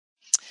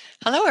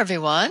Hello,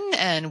 everyone,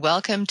 and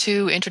welcome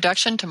to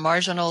Introduction to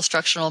Marginal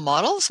Structural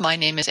Models. My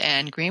name is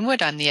Anne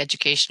Greenwood. I'm the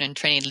Education and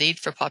Training Lead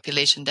for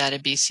Population Data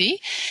BC,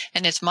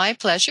 and it's my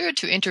pleasure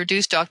to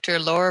introduce Dr.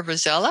 Laura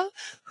Rosella,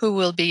 who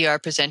will be our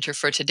presenter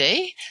for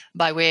today.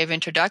 By way of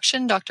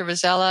introduction, Dr.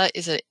 Rosella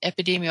is an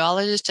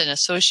epidemiologist and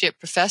associate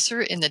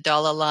professor in the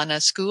Dalla Lana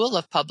School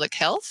of Public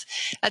Health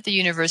at the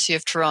University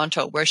of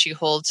Toronto, where she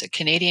holds a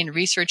Canadian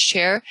Research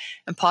Chair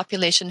in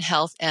Population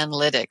Health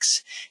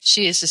Analytics.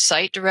 She is the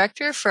site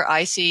director for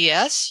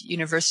ICES,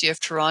 University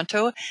of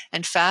Toronto,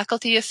 and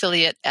faculty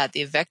affiliate at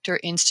the Vector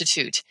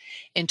Institute.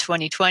 In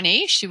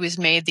 2020, she was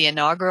made the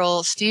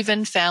inaugural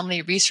Stephen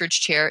Family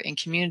Research Chair in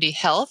Community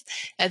Health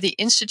at the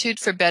Institute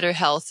for Better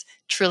Health,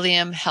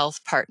 Trillium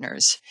Health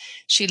Partners.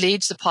 She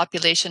leads the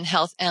Population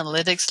Health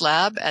Analytics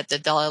Lab at the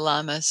Dalai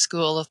Lama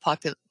School of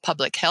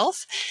Public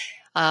Health,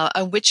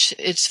 which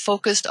is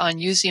focused on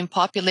using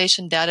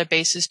population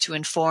databases to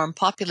inform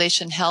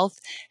population health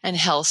and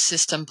health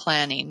system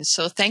planning.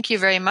 So thank you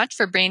very much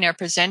for being our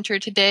presenter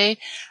today.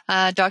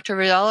 Dr.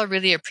 Rosella,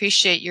 really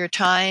appreciate your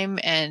time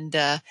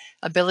and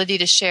ability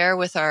to share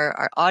with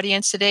our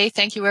audience today.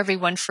 Thank you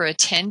everyone for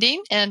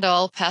attending, and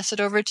I'll pass it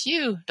over to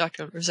you,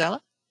 Dr.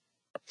 Rosella.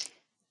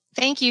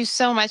 Thank you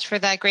so much for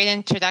that great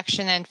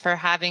introduction and for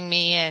having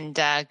me. And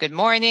good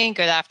morning,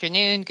 good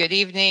afternoon, good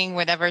evening,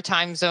 whatever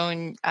time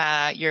zone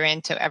you're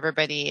in, to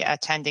everybody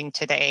attending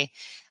today.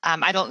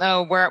 I don't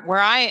know where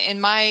in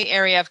my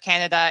area of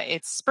Canada,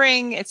 it's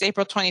spring, it's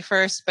April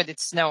 21st, but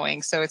it's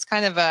snowing. So it's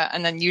kind of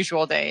an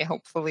unusual day.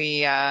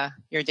 Hopefully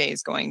your day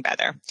is going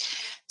better.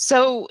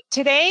 So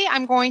today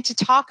I'm going to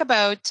talk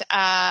about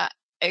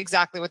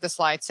exactly what the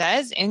slide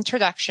says,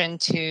 Introduction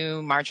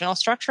to Marginal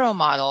Structural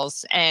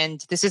Models.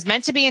 And this is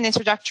meant to be an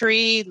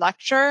introductory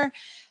lecture.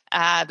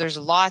 There's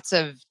lots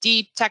of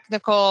deep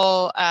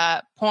technical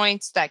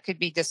points that could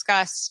be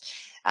discussed.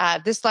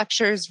 This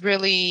lecture is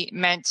really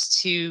meant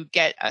to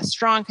get a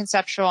strong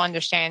conceptual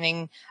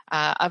understanding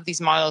of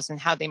these models and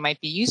how they might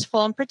be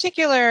useful, in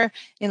particular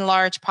in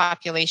large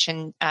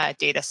population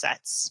data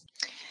sets.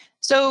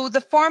 So the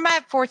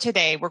format for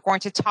today, we're going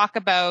to talk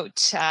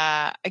about,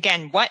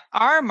 again, what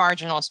are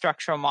marginal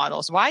structural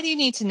models? Why do you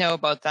need to know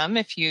about them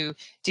if you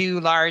do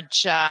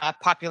large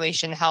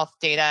population health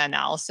data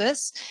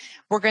analysis?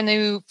 We're going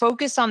to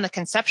focus on the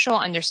conceptual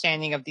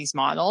understanding of these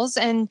models,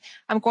 and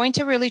I'm going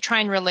to really try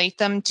and relate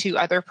them to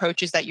other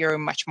approaches that you're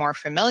much more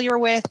familiar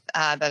with,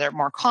 that are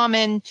more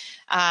common,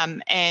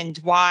 and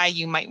why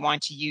you might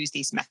want to use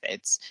these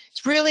methods.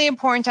 It's really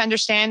important to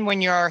understand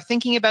when you're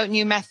thinking about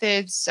new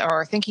methods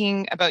or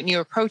thinking about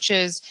new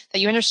approaches that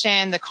you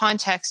understand the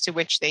context to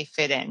which they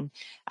fit in.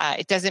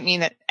 It doesn't mean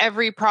that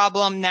every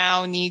problem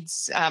now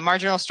needs a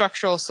marginal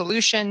structural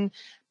solution,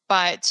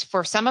 but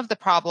for some of the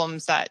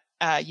problems that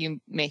you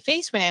may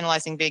face when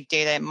analyzing big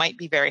data, it might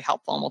be very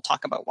helpful, and we'll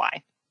talk about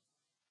why.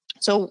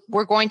 So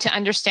we're going to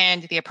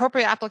understand the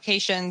appropriate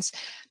applications,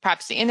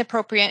 perhaps the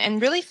inappropriate,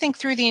 and really think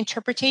through the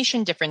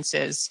interpretation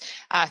differences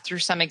through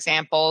some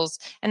examples.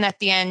 And at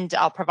the end,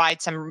 I'll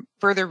provide some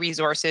further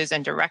resources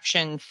and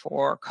direction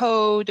for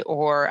code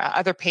or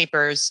other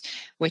papers,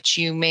 which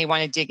you may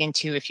want to dig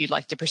into if you'd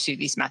like to pursue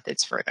these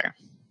methods further.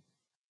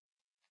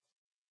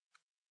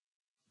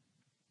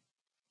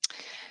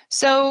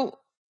 So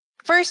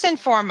first and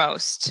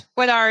foremost,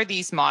 what are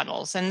these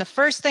models? And the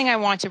first thing I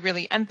want to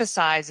really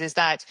emphasize is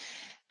that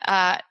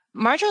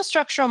marginal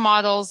structural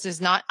models is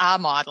not a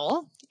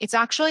model. It's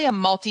actually a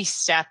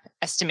multi-step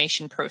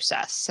estimation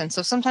process. And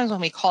so sometimes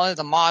when we call it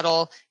a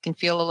model, it can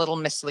feel a little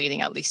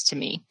misleading, at least to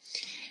me.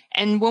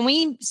 And when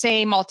we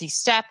say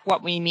multi-step,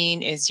 what we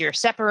mean is you're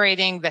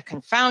separating the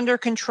confounder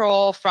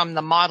control from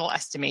the model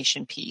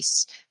estimation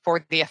piece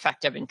for the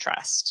effect of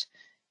interest.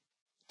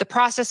 The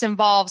process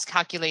involves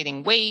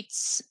calculating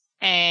weights,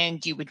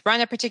 and you would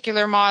run a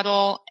particular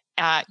model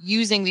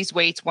using these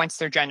weights once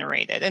they're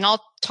generated. And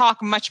I'll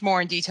talk much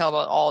more in detail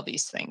about all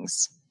these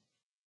things.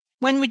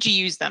 When would you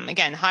use them?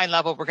 Again, high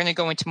level, we're going to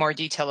go into more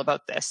detail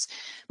about this.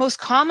 Most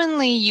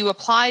commonly, you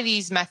apply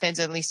these methods,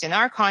 at least in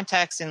our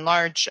context, in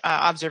large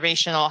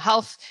observational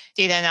health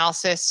data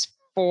analysis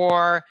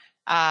for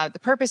the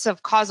purpose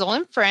of causal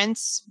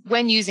inference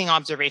when using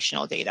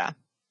observational data.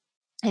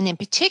 And in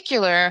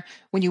particular,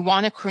 when you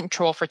want to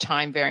control for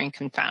time-varying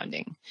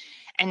confounding.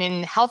 And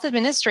in health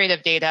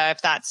administrative data,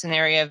 if that's an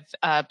area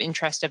of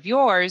interest of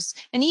yours,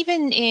 and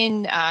even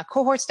in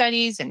cohort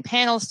studies and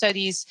panel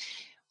studies,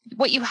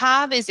 what you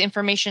have is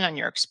information on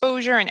your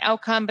exposure and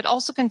outcome, but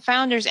also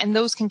confounders, and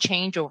those can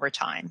change over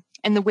time.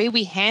 And the way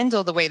we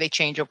handle the way they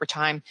change over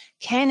time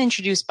can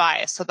introduce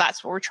bias. So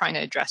that's what we're trying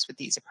to address with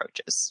these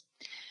approaches.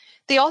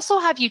 They also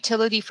have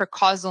utility for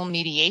causal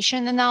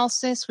mediation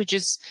analysis, which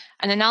is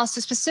an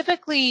analysis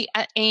specifically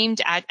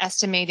aimed at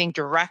estimating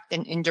direct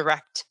and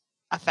indirect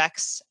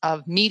effects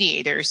of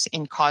mediators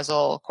in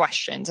causal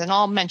questions. And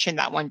I'll mention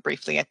that one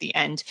briefly at the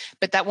end,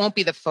 but that won't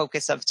be the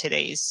focus of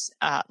today's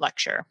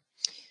lecture.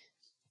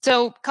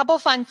 So a couple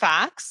fun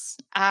facts.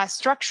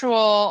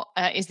 Structural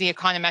is the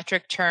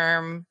econometric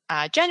term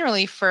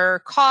generally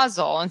for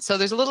causal. And so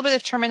there's a little bit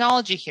of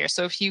terminology here.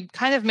 So if you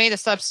kind of made a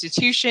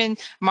substitution,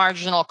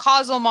 marginal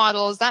causal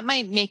models, that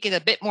might make it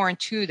a bit more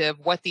intuitive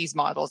what these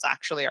models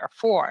actually are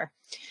for.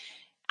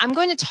 I'm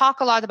going to talk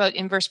a lot about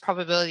inverse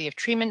probability of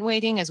treatment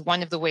weighting as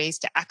one of the ways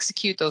to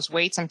execute those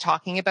weights I'm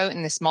talking about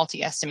in this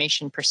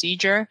multi-estimation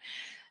procedure.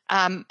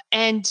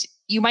 And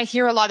you might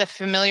hear a lot of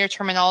familiar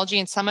terminology,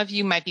 and some of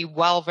you might be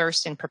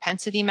well-versed in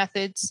propensity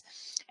methods.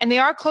 And they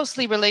are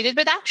closely related,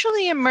 but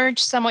actually emerge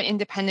somewhat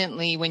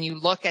independently when you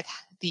look at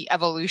the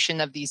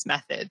evolution of these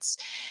methods.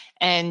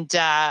 And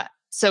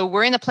so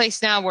we're in a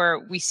place now where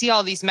we see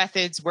all these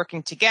methods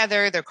working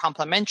together. They're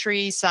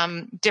complementary,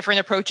 some different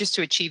approaches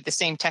to achieve the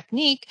same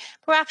technique,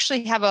 but we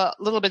actually have a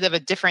little bit of a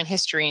different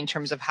history in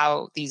terms of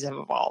how these have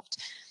evolved.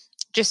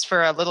 Just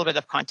for a little bit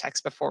of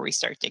context before we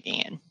start digging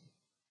in.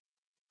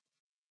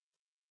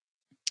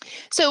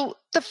 So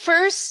the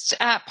first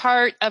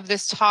part of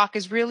this talk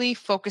is really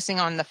focusing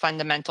on the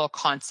fundamental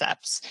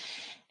concepts.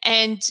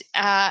 And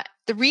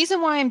the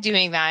reason why I'm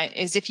doing that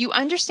is if you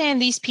understand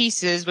these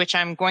pieces, which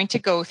I'm going to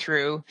go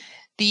through,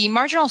 the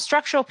marginal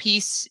structural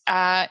piece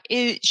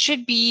it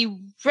should be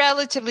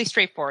relatively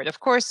straightforward. Of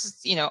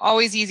course,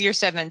 always easier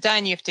said than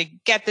done. You have to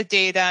get the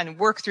data and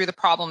work through the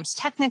problems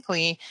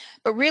technically,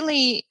 but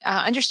really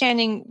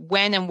understanding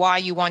when and why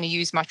you want to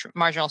use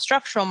marginal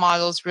structural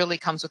models really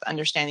comes with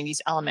understanding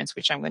these elements,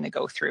 which I'm going to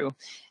go through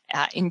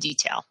in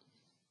detail.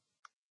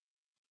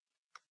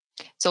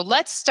 So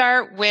let's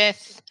start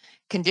with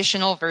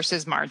conditional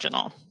versus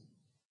marginal.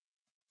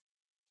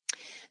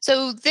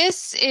 So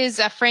this is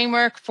a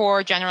framework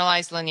for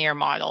generalized linear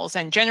models,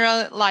 and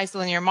generalized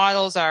linear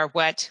models are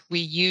what we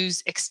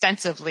use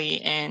extensively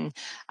in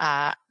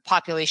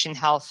population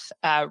health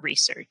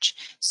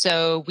research.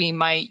 So we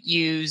might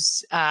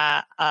use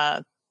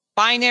a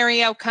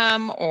binary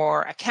outcome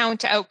or a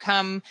count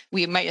outcome.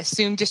 We might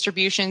assume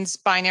distributions,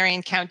 binary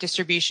and count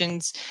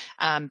distributions,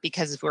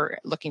 because we're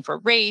looking for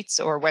rates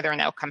or whether an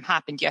outcome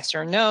happened, yes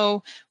or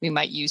no. We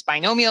might use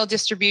binomial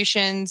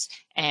distributions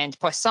and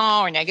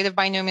Poisson or negative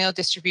binomial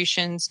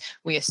distributions.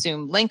 We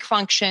assume link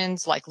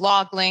functions like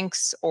log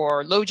links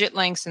or logit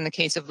links in the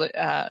case of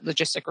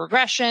logistic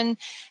regression.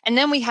 And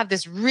then we have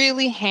this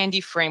really handy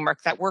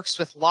framework that works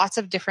with lots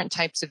of different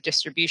types of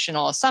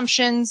distributional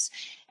assumptions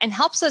and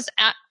helps us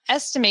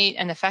estimate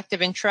an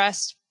effective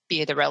interest,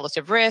 be it a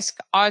relative risk,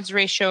 odds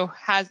ratio,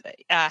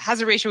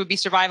 hazard ratio would be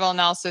survival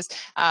analysis,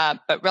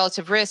 but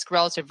relative risk,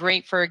 relative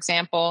rate, for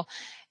example,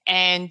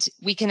 and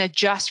we can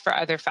adjust for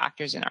other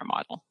factors in our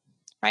model,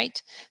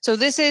 right? So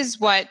this is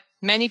what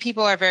many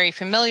people are very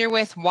familiar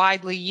with,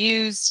 widely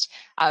used,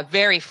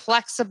 very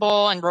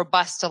flexible and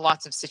robust to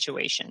lots of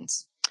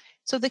situations.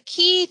 So the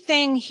key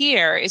thing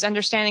here is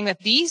understanding that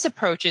these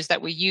approaches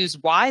that we use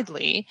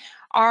widely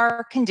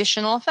are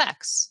conditional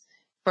effects.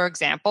 For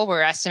example,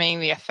 we're estimating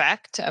the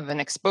effect of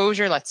an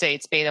exposure, let's say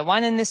it's beta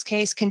 1 in this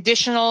case,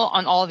 conditional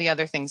on all the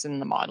other things in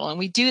the model. And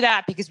we do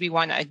that because we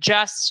want to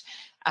adjust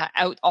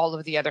out all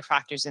of the other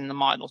factors in the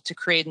model to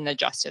create an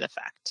adjusted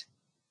effect.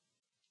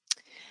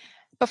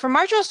 But for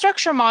marginal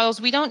structure models,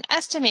 we don't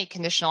estimate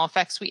conditional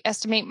effects, we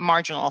estimate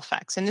marginal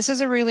effects. And this is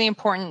a really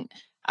important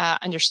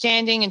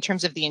understanding in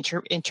terms of the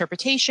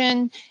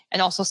interpretation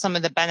and also some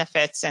of the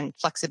benefits and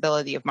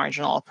flexibility of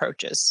marginal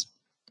approaches.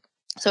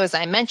 So as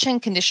I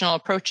mentioned, conditional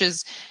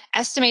approaches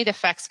estimate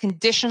effects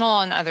conditional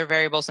on other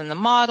variables in the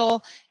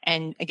model.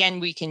 And again,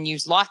 we can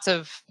use lots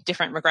of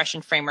different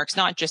regression frameworks,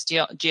 not just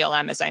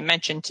GLM, as I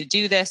mentioned, to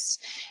do this.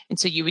 And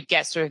so you would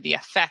get sort of the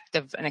effect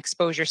of an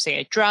exposure, say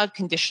a drug,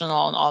 conditional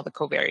on all the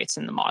covariates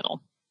in the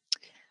model.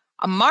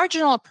 A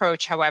marginal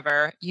approach,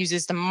 however,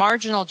 uses the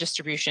marginal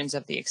distributions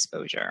of the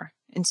exposure.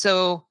 And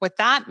so what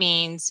that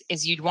means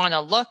is you'd want to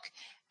look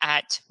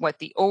at what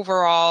the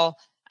overall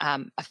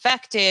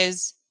effect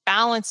is,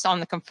 balanced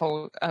on the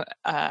confounders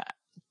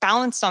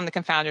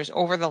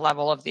over the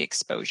level of the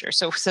exposure.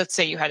 So let's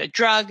say you had a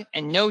drug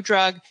and no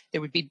drug, there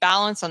would be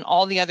balance on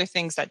all the other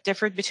things that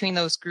differed between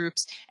those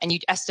groups, and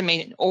you'd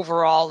estimate an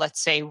overall,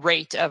 let's say,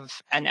 rate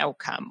of an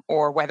outcome,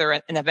 or whether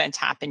an event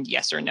happened,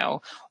 yes or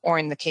no, or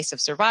in the case of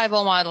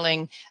survival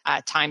modeling,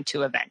 time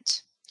to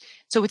event.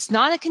 So it's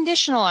not a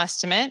conditional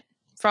estimate.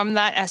 From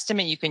that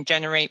estimate, you can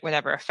generate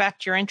whatever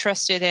effect you're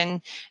interested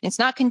in. It's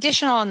not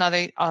conditional on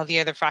all the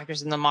other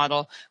factors in the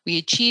model. We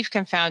achieve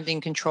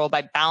confounding control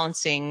by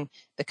balancing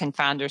the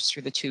confounders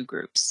through the two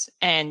groups,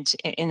 and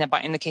in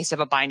the case of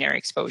a binary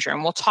exposure.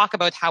 And we'll talk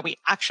about how we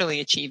actually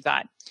achieve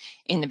that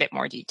in a bit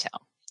more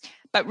detail.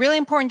 But really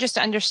important just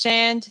to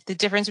understand the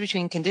difference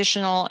between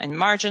conditional and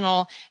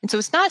marginal. And so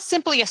it's not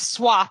simply a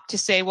swap to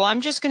say, well,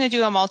 I'm just going to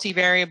do a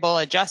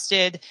multivariable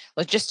adjusted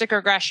logistic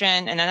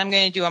regression, and then I'm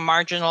going to do a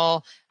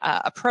marginal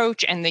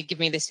approach, and they give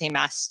me the same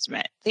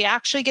estimate. They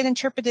actually get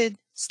interpreted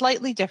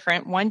slightly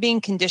different, one being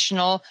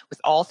conditional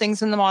with all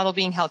things in the model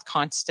being held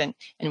constant,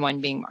 and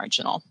one being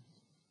marginal.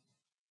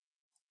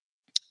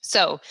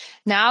 So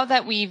now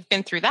that we've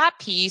been through that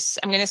piece,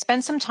 I'm going to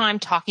spend some time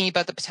talking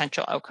about the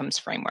potential outcomes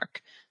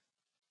framework.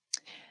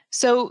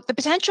 So the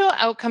potential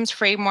outcomes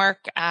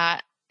framework,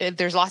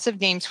 there's lots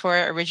of names for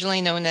it, originally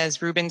known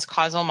as Rubin's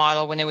causal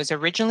model when it was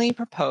originally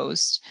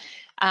proposed,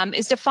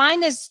 is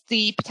defined as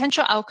the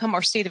potential outcome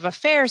or state of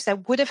affairs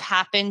that would have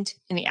happened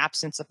in the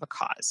absence of a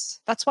cause.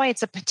 That's why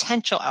it's a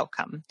potential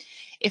outcome.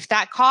 If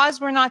that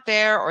cause were not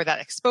there, or that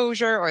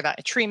exposure, or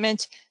that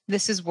treatment,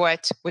 this is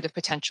what would have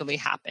potentially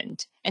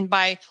happened. And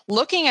by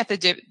looking at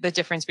the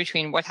difference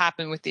between what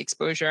happened with the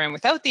exposure and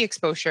without the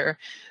exposure,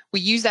 we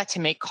use that to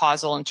make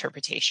causal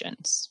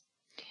interpretations.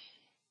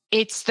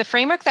 It's the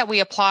framework that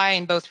we apply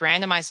in both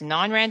randomized and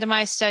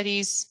non-randomized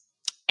studies.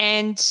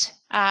 And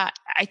I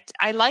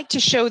like to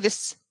show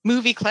this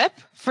movie clip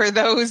for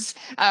those,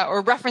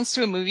 or reference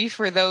to a movie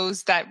for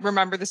those that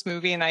remember this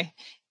movie. And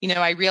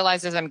I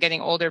realize as I'm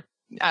getting older,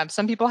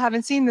 some people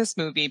haven't seen this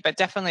movie, but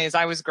definitely as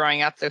I was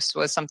growing up, this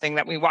was something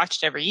that we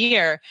watched every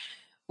year,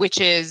 which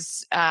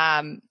is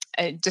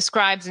it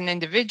describes an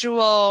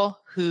individual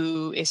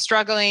who is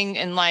struggling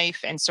in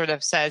life and sort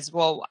of says,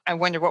 well, I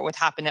wonder what would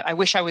happen. I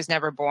wish I was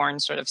never born,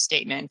 sort of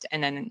statement.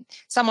 And then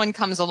someone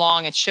comes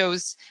along and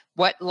shows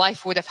what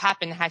life would have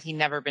happened had he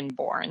never been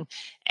born.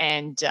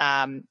 And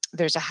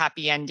there's a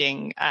happy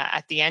ending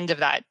at the end of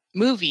that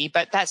movie.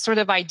 But that sort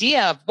of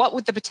idea of what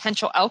would the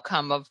potential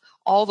outcome of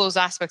all those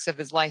aspects of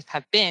his life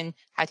have been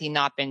had he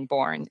not been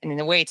born. And in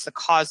a way, it's the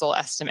causal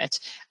estimate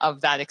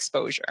of that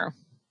exposure.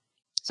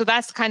 So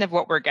that's kind of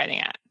what we're getting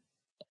at.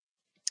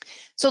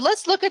 So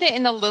let's look at it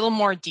in a little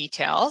more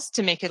details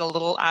to make it a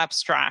little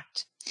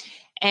abstract.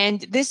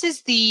 And this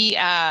is the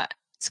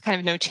kind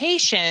of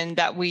notation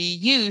that we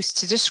use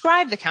to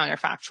describe the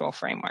counterfactual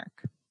framework.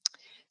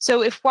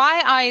 So if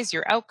yi is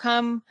your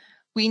outcome,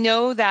 we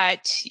know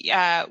that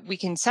we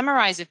can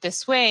summarize it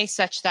this way,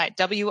 such that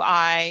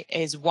wi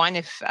is 1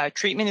 if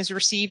treatment is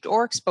received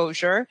or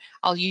exposure.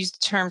 I'll use the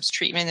terms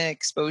treatment and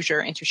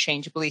exposure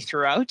interchangeably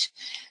throughout.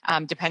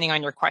 Depending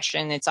on your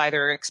question, it's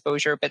either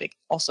exposure, but it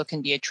also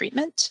can be a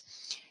treatment.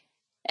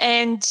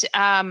 And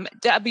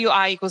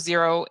wi equals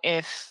 0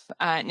 if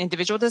an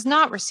individual does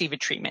not receive a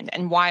treatment,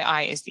 and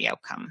yi is the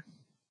outcome.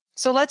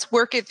 So let's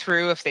work it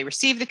through if they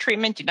receive the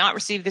treatment, do not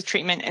receive the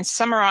treatment, and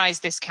summarize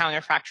this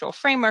counterfactual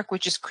framework,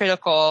 which is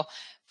critical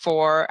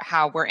for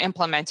how we're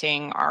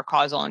implementing our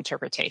causal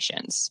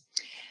interpretations.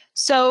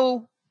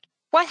 So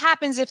what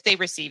happens if they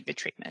receive the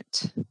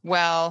treatment?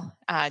 Well,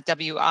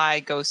 wi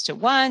goes to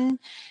 1,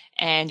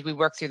 and we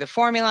work through the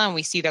formula, and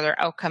we see that our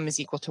outcome is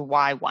equal to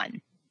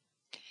y1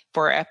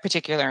 for a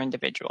particular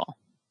individual.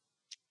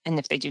 And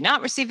if they do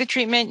not receive the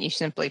treatment, you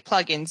simply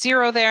plug in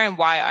 0 there, and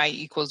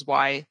yi equals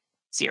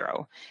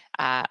y0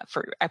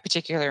 for a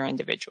particular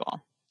individual.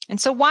 And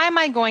so why am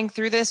I going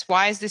through this?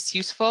 Why is this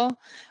useful?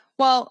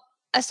 Well,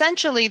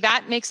 essentially,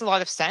 that makes a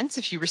lot of sense.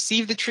 If you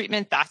receive the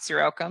treatment, that's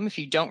your outcome. If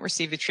you don't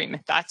receive the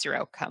treatment, that's your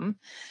outcome.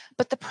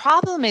 But the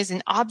problem is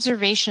in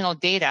observational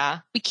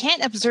data, we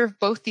can't observe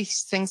both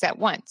these things at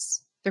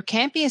once. There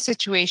can't be a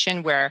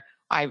situation where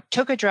I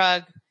took a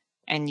drug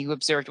and you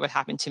observed what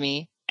happened to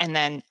me, and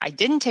then I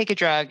didn't take a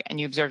drug and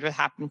you observed what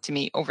happened to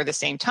me over the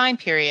same time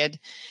period.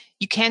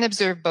 You can't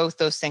observe both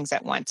those things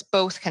at once.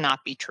 Both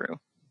cannot be true.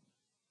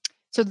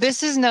 So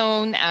this is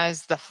known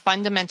as the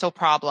fundamental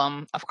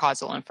problem of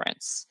causal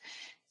inference.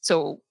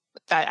 So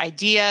that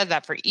idea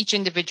that for each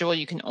individual,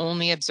 you can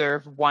only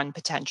observe one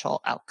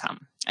potential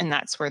outcome. And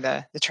that's where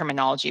the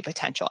terminology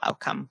potential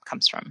outcome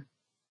comes from.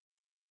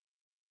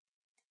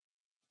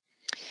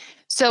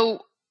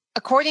 So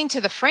according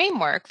to the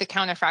framework, the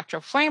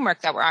counterfactual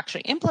framework that we're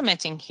actually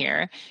implementing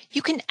here,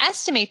 you can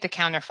estimate the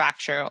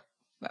counterfactual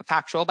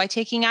by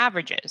taking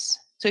averages.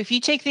 So if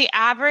you take the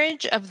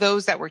average of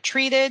those that were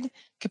treated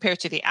compared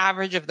to the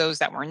average of those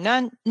that were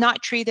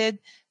not treated,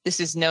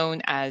 this is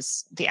known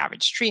as the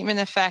average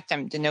treatment effect.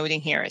 I'm denoting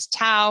here as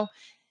tau.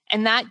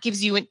 And that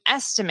gives you an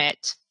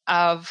estimate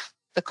of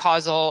the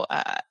causal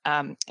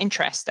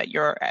interest that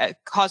your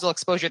causal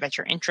exposure that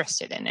you're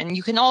interested in. And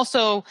you can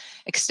also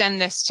extend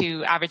this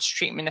to average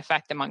treatment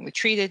effect among the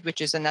treated,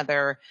 which is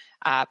another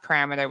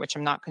parameter, which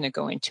I'm not going to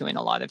go into in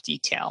a lot of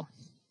detail.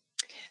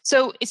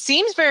 So it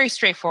seems very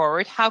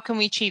straightforward. How can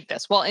we achieve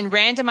this? Well, in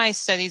randomized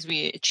studies,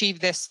 we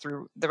achieve this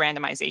through the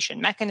randomization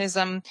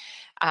mechanism.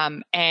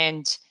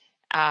 And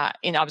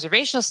in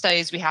observational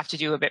studies, we have to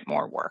do a bit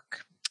more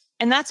work.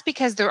 And that's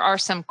because there are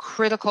some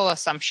critical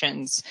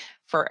assumptions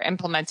for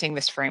implementing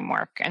this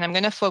framework. And I'm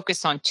going to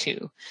focus on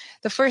 2.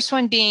 The first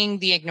one being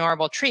the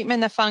ignorable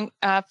treatment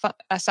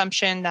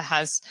assumption that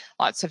has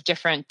lots of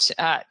different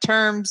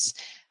terms.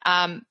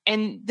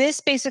 And this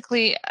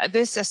basically,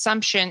 this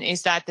assumption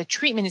is that the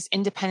treatment is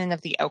independent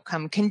of the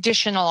outcome,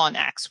 conditional on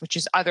X, which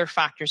is other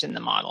factors in the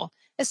model.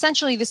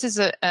 Essentially, this is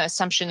an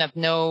assumption of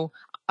no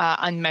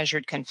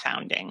unmeasured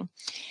confounding.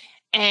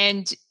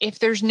 And if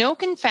there's no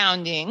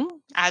confounding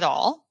at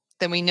all,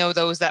 then we know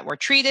those that were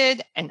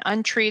treated and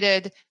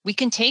untreated. We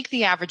can take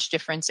the average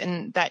difference,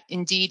 and that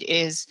indeed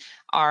is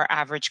our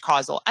average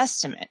causal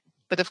estimate.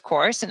 But of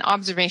course, in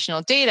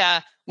observational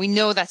data, we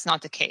know that's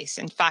not the case.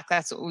 In fact,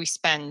 that's what we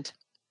spend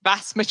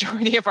vast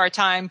majority of our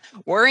time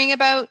worrying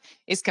about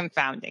is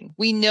confounding.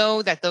 We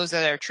know that those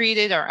that are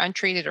treated or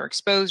untreated or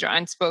exposed or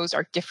unexposed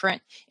are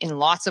different in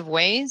lots of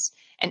ways.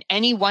 And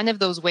any one of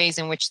those ways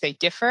in which they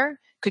differ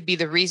could be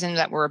the reason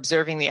that we're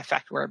observing the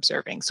effect we're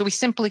observing. So we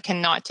simply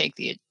cannot take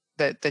the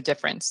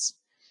difference.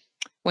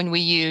 When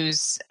we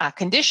use a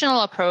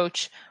conditional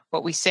approach,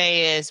 what we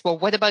say is, well,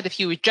 what about if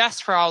you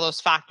adjust for all those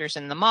factors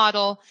in the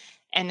model,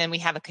 and then we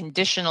have a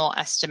conditional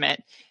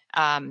estimate,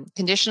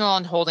 conditional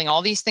on holding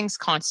all these things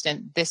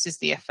constant, this is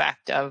the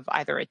effect of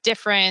either a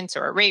difference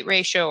or a rate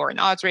ratio or an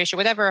odds ratio,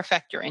 whatever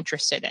effect you're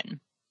interested in.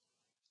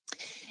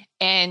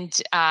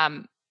 And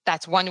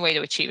that's one way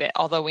to achieve it,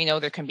 although we know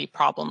there can be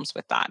problems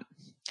with that.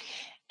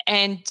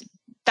 And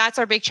that's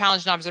our big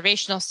challenge in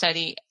observational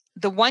study.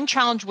 The one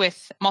challenge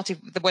with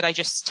what I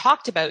just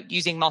talked about,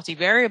 using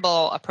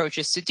multivariable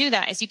approaches to do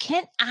that, is you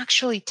can't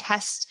actually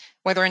test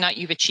whether or not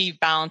you've achieved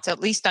balance, at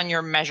least on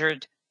your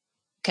measured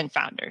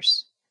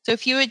confounders. So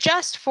if you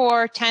adjust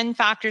for 10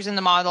 factors in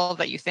the model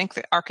that you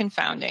think are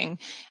confounding,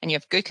 and you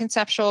have good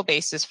conceptual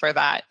basis for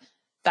that,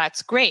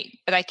 that's great.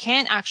 But I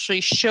can't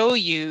actually show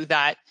you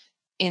that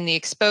in the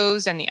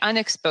exposed and the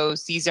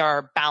unexposed, these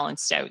are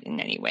balanced out in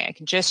any way. I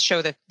can just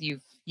show that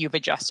you've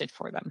adjusted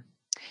for them.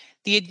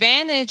 The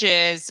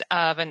advantages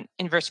of an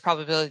inverse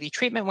probability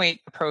treatment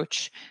weight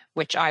approach,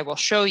 which I will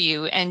show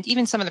you, and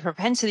even some of the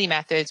propensity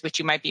methods, which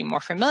you might be more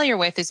familiar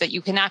with, is that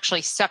you can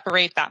actually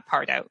separate that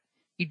part out.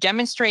 You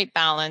demonstrate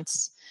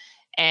balance,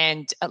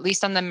 and at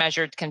least on the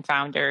measured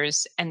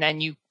confounders, and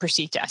then you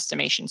proceed to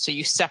estimation. So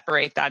you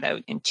separate that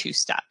out in 2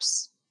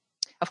 steps.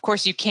 Of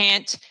course, you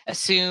can't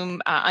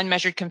assume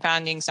unmeasured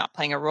confounding is not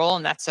playing a role,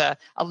 and that's a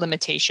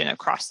limitation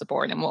across the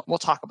board, and we'll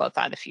talk about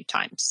that a few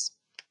times.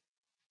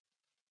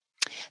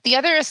 The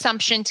other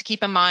assumption to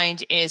keep in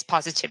mind is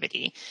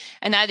positivity,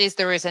 and that is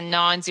there is a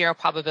non-zero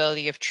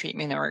probability of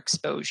treatment or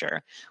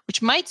exposure,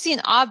 which might seem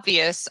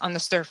obvious on the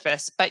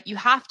surface, but you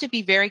have to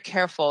be very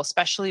careful,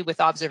 especially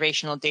with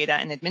observational data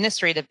and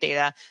administrative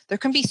data. There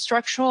can be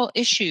structural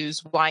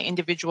issues why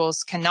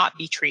individuals cannot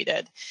be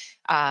treated.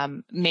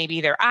 Maybe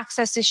there are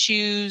access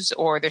issues,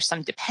 or there's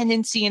some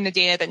dependency in the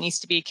data that needs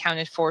to be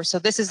accounted for. So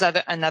this is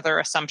another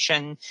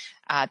assumption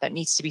that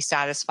needs to be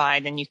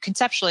satisfied, and you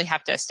conceptually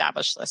have to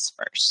establish this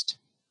first.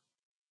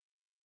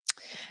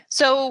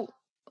 So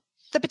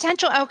the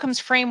potential outcomes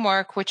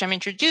framework, which I'm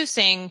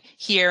introducing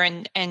here,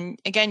 and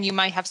again, you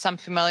might have some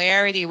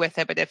familiarity with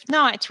it, but if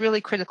not, it's really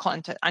critical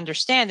to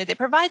understand it. It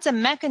provides a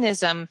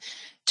mechanism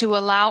to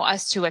allow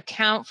us to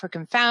account for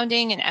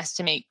confounding and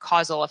estimate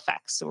causal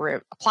effects. So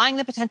we're applying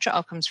the potential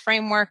outcomes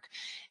framework,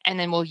 and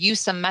then we'll use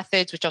some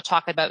methods, which I'll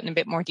talk about in a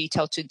bit more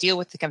detail, to deal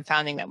with the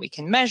confounding that we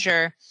can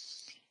measure.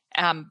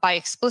 By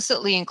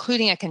explicitly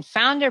including a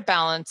confounder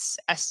balance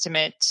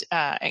estimate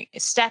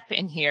step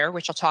in here,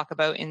 which I'll talk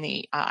about in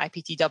the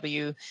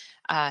IPTW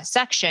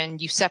section,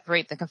 you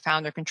separate the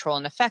confounder control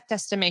and effect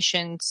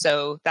estimation.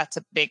 So that's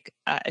a big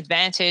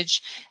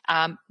advantage.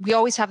 We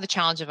always have the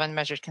challenge of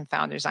unmeasured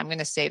confounders. I'm going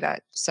to say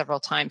that several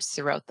times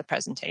throughout the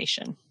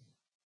presentation.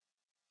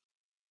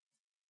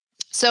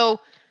 So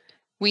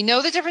we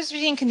know the difference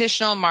between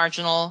conditional and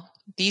marginal.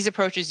 These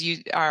approaches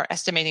are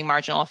estimating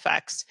marginal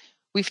effects.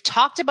 We've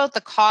talked about the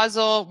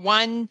causal,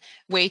 one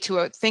way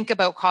to think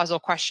about causal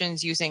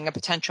questions using a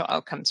potential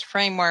outcomes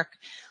framework.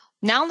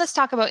 Now let's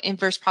talk about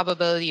inverse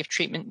probability of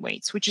treatment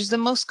weights, which is the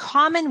most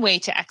common way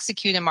to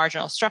execute a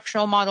marginal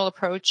structural model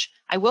approach.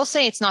 I will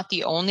say it's not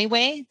the only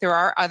way. There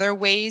are other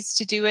ways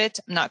to do it.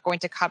 I'm not going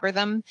to cover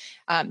them,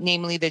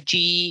 namely the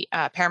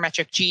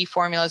parametric G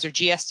formulas or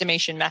G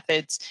estimation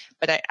methods,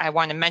 but I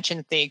want to mention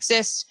that they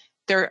exist.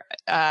 They're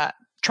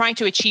trying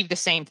to achieve the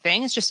same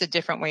thing. It's just a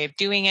different way of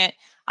doing it.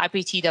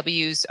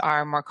 IPTWs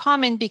are more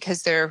common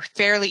because they're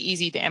fairly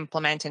easy to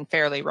implement and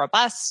fairly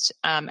robust,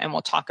 and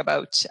we'll talk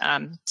about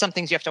some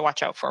things you have to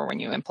watch out for when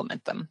you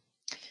implement them.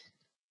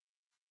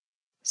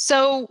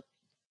 So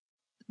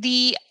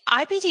the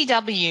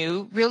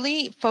IPTW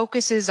really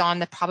focuses on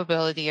the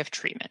probability of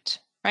treatment,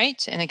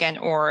 right? And again,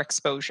 or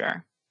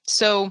exposure.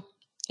 So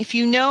if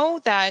you know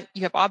that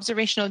you have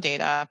observational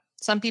data,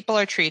 some people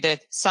are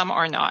treated, some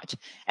are not,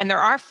 and there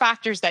are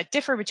factors that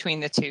differ between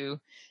the two,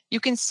 you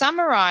can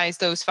summarize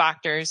those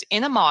factors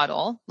in a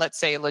model, let's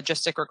say a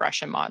logistic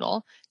regression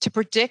model, to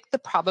predict the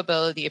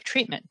probability of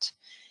treatment.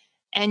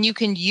 And you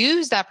can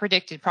use that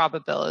predicted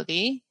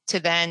probability to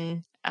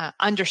then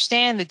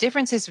understand the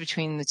differences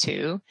between the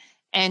two.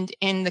 And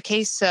in the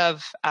case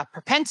of a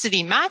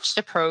propensity matched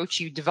approach,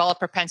 you develop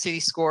propensity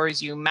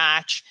scores, you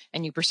match,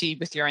 and you proceed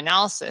with your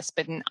analysis.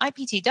 But in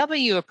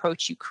IPTW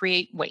approach, you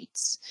create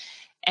weights.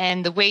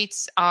 And the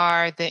weights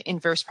are the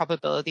inverse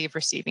probability of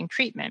receiving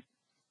treatment.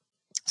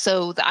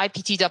 So the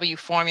IPTW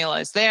formula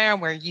is there.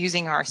 We're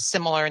using our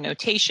similar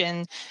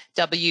notation,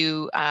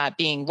 W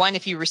being 1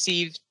 if you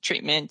receive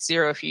treatment,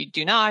 0 if you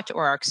do not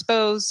or are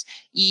exposed.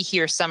 E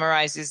here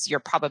summarizes your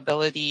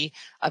probability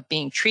of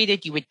being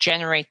treated. You would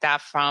generate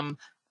that from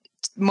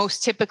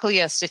most typically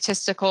a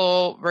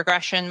statistical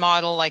regression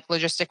model like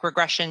logistic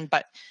regression,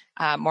 but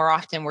more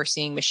often we're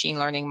seeing machine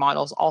learning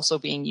models also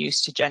being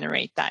used to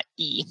generate that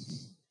E.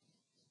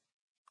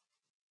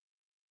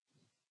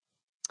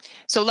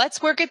 So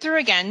let's work it through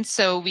again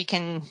so we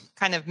can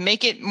kind of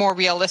make it more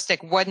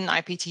realistic what an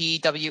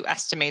IPTW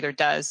estimator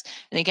does.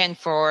 And again,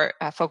 for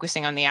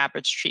focusing on the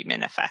average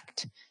treatment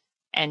effect.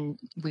 And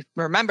we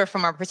remember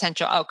from our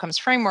potential outcomes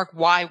framework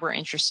why we're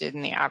interested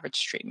in the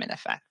average treatment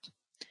effect.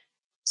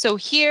 So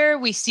here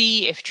we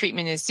see if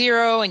treatment is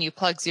 0 and you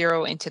plug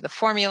 0 into the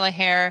formula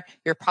here,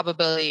 your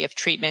probability of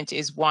treatment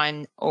is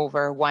 1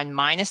 over 1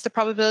 minus the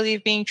probability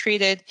of being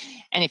treated.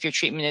 And if your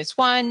treatment is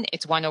 1,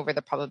 it's 1 over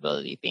the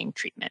probability of being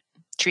treated.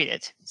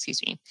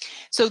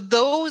 So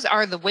those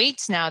are the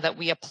weights now that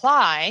we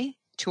apply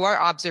to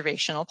our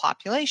observational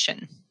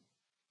population.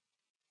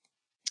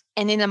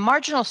 And in a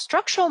marginal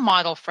structural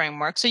model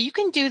framework, so you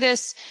can do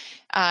this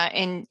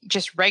in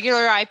just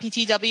regular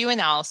IPTW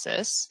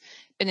analysis,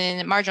 but in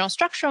a marginal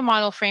structural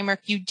model framework,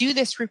 you do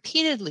this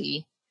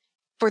repeatedly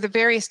for the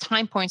various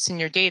time points in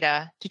your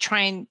data to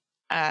try and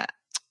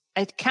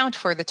account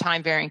for the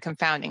time varying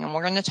confounding. And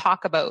we're going to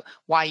talk about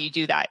why you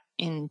do that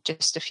in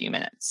just a few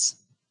minutes.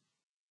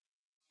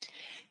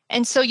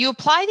 And so you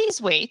apply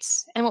these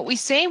weights, and what we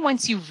say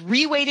once you've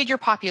reweighted your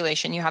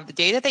population, you have the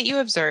data that you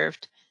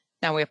observed.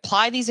 Now we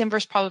apply these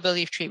inverse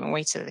probability of treatment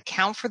weights that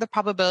account for the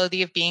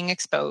probability of being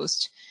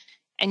exposed,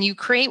 and you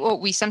create what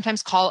we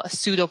sometimes call a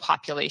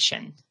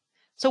pseudo-population.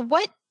 So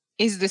what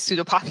is this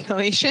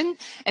pseudo-population,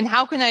 and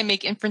how can I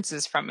make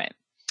inferences from it?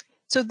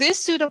 So this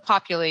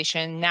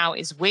pseudo-population now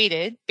is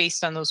weighted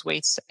based on those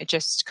weights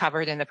just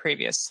covered in the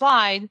previous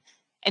slide,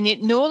 and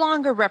it no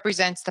longer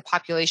represents the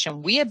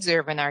population we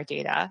observe in our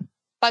data,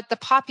 but the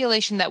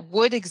population that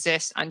would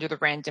exist under the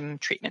random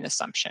treatment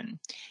assumption,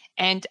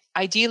 and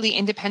ideally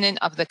independent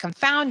of the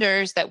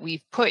confounders that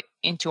we've put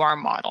into our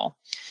model.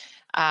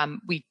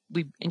 We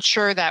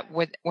ensure that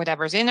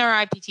whatever's in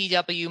our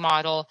IPTW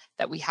model,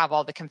 that we have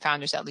all the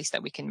confounders at least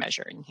that we can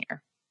measure in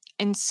here.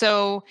 And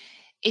so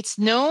it's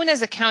known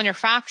as a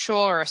counterfactual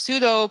or a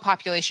pseudo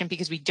population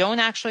because we don't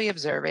actually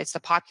observe it. It's the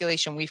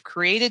population we've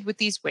created with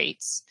these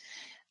weights.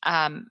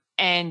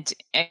 And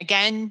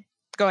again,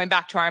 going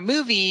back to our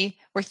movie,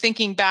 we're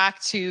thinking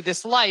back to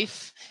this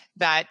life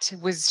that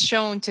was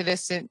shown to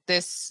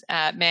this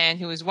man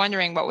who was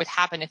wondering what would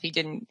happen if he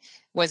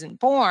wasn't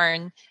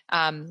born.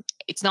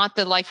 It's not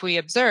the life we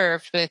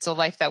observed, but it's a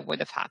life that would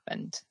have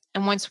happened.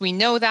 And once we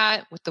know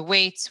that with the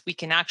weights, we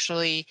can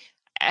actually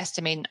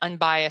estimate an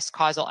unbiased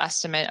causal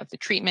estimate of the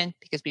treatment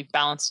because we've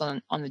balanced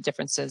on the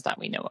differences that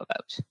we know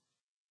about.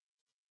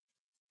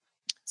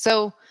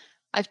 So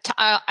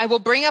I will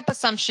bring up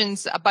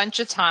assumptions a bunch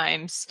of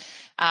times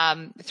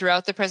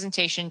throughout the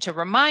presentation to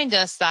remind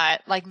us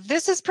that, like,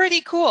 this is pretty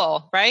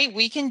cool, right?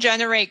 We can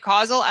generate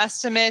causal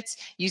estimates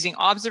using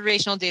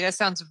observational data.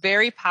 Sounds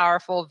very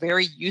powerful,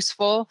 very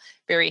useful,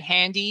 very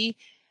handy.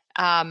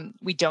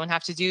 We don't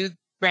have to do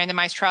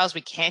randomized trials.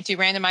 We can't do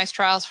randomized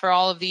trials for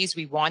all of these.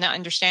 We want to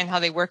understand how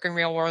they work in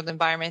real world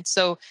environments.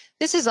 So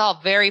this is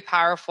all very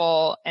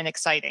powerful and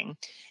exciting.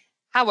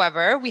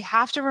 However, we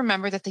have to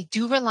remember that they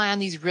do rely on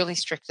these really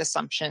strict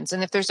assumptions.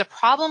 And if there's a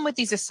problem with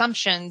these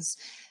assumptions,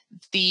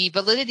 the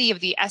validity of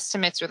the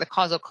estimates or the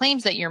causal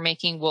claims that you're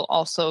making will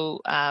also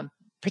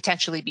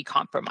potentially be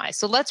compromised.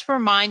 So let's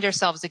remind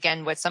ourselves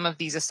again what some of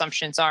these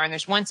assumptions are. And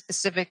there's one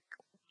specific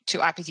to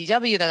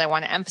IPTW that I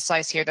want to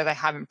emphasize here that I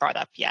haven't brought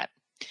up yet.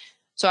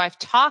 So I've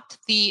talked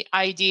the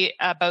idea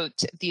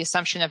about the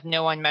assumption of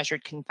no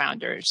unmeasured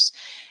confounders.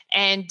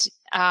 And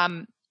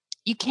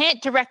you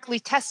can't directly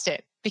test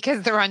it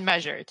because they're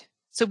unmeasured.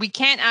 So we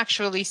can't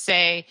actually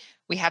say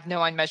we have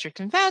no unmeasured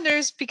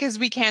confounders because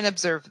we can't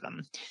observe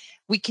them.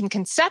 We can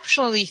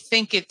conceptually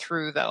think it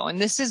through, though, and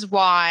this is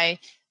why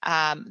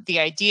the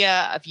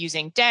idea of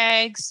using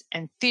DAGs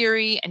and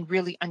theory and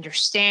really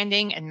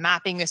understanding and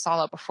mapping this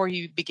all out before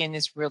you begin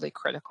is really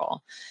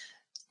critical.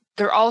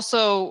 There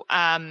also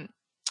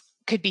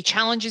could be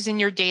challenges in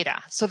your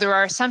data. So there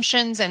are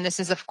assumptions, and this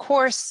is, of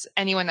course,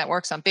 anyone that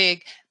works on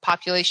big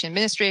population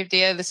administrative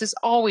data, this is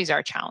always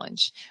our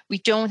challenge. We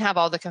don't have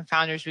all the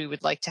confounders we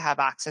would like to have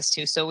access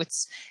to. So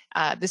it's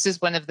this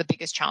is one of the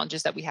biggest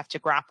challenges that we have to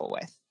grapple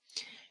with.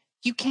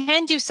 You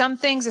can do some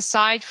things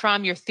aside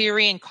from your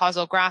theory and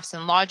causal graphs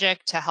and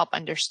logic to help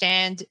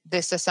understand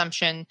this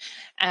assumption.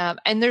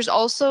 And there's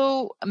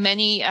also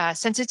many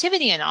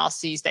sensitivity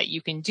analyses that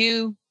you can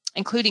do,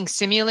 including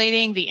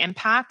simulating the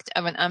impact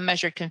of an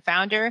unmeasured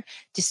confounder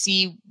to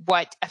see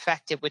what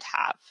effect it would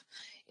have.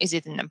 Is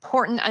it an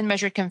important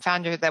unmeasured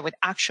confounder that would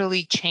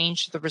actually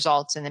change the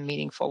results in a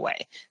meaningful way?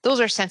 Those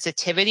are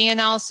sensitivity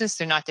analysis.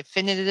 They're not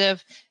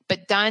definitive,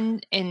 but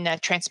done in a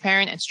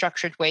transparent and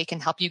structured way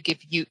can help you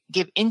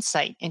give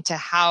insight into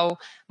how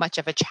much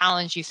of a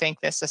challenge you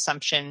think this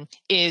assumption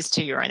is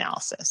to your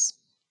analysis.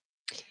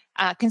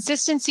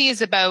 Consistency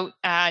is about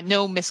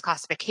no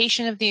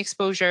misclassification of the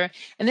exposure,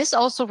 and this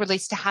also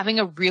relates to having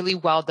a really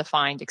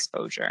well-defined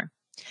exposure.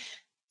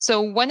 So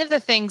one of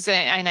the things,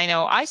 and I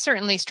know I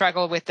certainly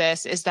struggle with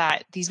this, is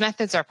that these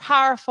methods are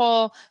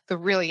powerful, they're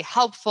really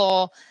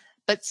helpful,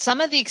 but some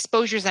of the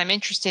exposures I'm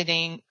interested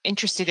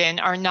in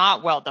are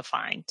not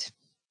well-defined.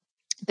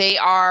 They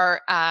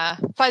are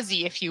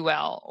fuzzy, if you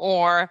will,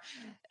 or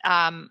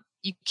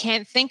you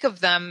can't think of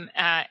them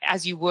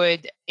as you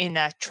would in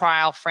a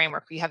trial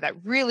framework. You have that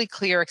really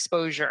clear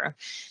exposure.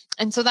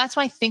 And so that's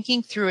why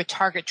thinking through a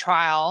target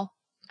trial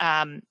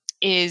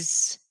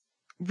is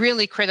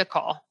really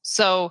critical.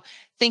 So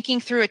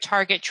thinking through a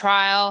target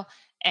trial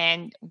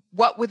and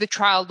what would the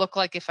trial look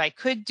like if I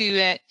could do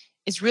it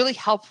is really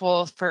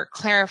helpful for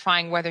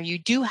clarifying whether you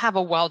do have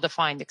a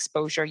well-defined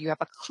exposure, you have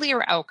a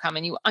clear outcome,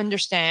 and you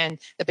understand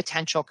the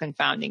potential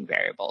confounding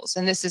variables.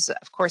 And this is,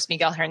 of course,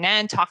 Miguel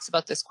Hernan talks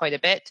about this quite a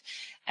bit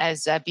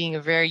as being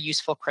a very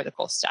useful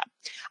critical step.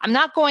 I'm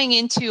not going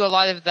into a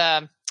lot of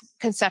the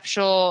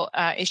conceptual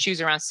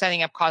issues around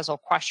setting up causal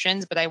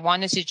questions, but I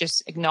wanted to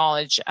just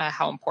acknowledge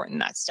how important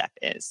that step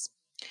is.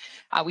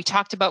 We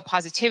talked about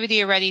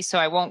positivity already, so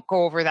I won't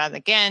go over that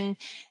again.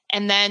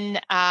 And then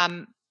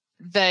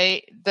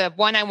the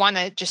one I want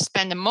to just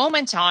spend a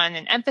moment on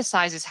and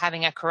emphasize is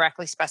having a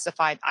correctly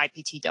specified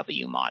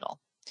IPTW model.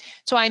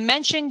 So I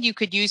mentioned you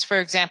could use, for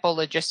example,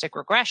 logistic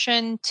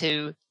regression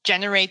to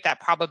generate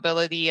that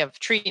probability of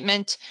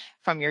treatment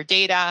from your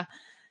data.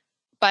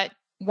 But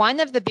one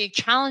of the big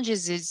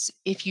challenges is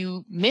if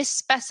you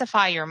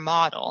misspecify your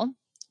model,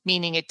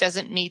 meaning it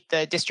doesn't meet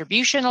the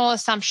distributional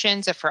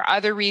assumptions or for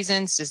other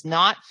reasons does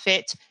not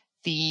fit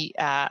the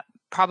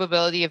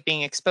probability of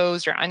being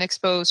exposed or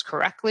unexposed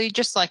correctly,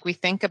 just like we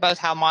think about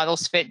how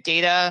models fit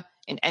data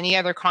in any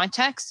other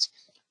context,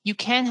 you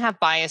can have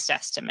biased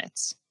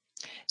estimates.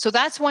 So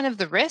that's one of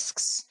the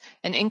risks.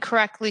 An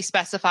incorrectly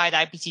specified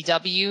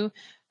IPTW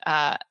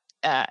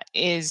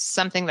is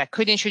something that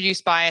could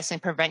introduce bias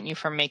and prevent you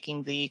from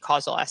making the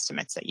causal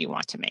estimates that you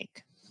want to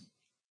make.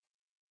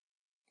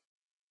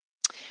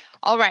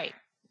 All right.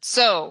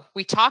 So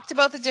we talked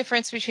about the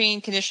difference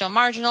between conditional and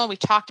marginal. We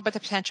talked about the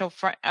potential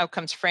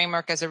outcomes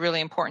framework as a really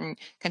important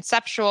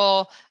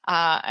conceptual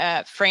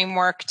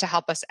framework to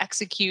help us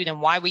execute and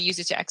why we use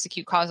it to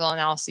execute causal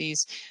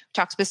analyses. We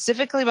talked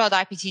specifically about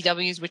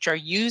IPTWs, which are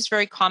used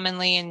very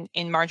commonly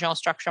in marginal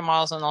structural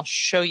models, and I'll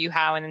show you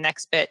how in the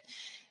next bit.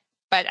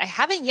 But I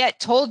haven't yet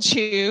told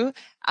you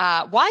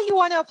why you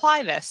want to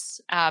apply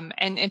this. And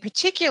in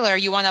particular,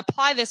 you want to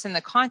apply this in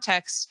the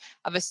context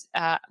of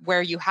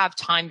where you have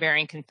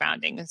time-varying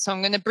confounding. And so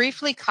I'm going to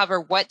briefly cover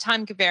what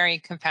time-varying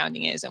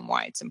confounding is and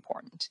why it's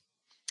important.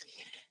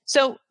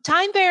 So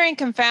time-varying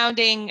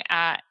confounding,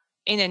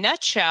 in a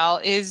nutshell,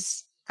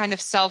 is kind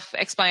of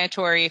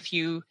self-explanatory if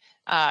you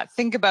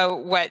think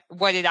about what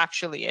it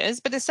actually is.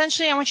 But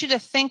essentially, I want you to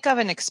think of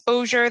an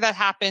exposure that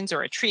happens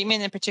or a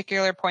treatment in a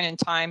particular point in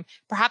time.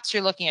 Perhaps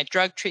you're looking at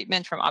drug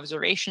treatment from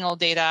observational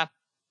data,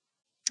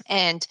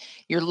 and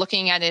you're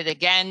looking at it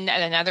again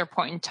at another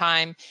point in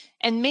time.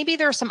 And maybe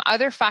there are some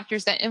other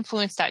factors that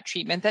influence that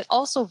treatment that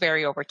also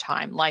vary over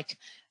time, like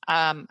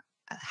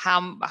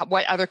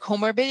what other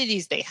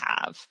comorbidities they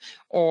have,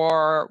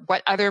 or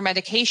what other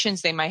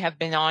medications they might have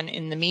been on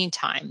in the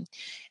meantime.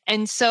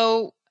 And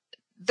so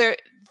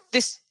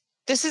this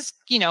is,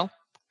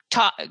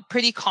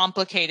 pretty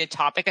complicated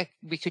topic.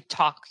 We could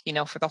talk,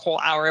 for the whole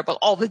hour about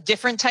all the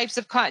different types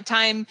of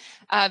time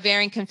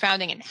varying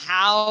confounding and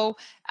how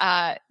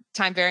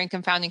time varying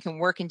confounding can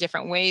work in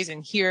different ways.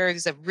 And here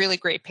is a really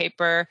great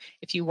paper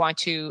if you want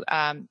to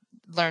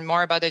learn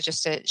more about it.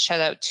 Just a shout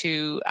out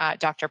to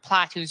Dr.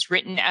 Platt, who's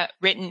written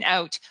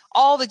out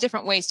all the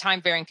different ways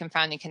time varying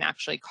confounding can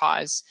actually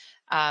cause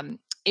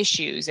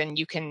issues, and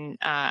you can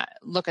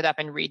look it up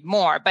and read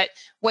more. But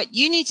what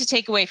you need to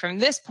take away from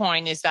this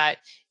point is that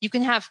you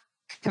can have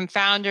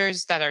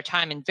confounders that are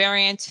time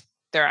invariant,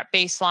 they're at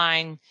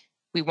baseline.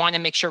 We want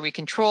to make sure we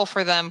control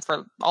for them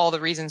for all the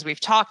reasons we've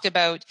talked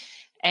about,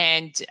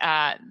 and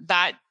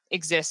that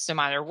exists no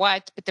matter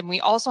what. But then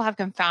we also have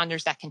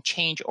confounders that can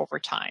change over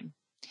time.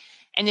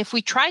 And if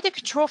we try to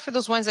control for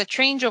those ones that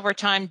change over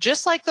time,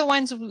 just like the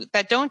ones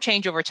that don't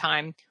change over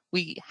time,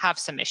 we have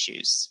some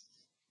issues.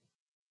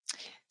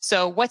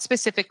 So what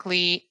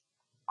specifically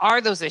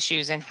are those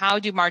issues, and how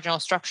do marginal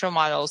structural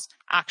models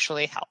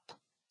actually help?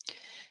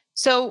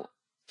 So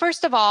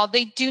first of all,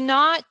 they do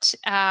not,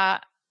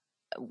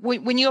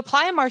 when you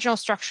apply a marginal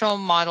structural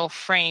model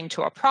frame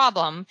to a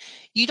problem,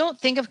 you don't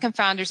think of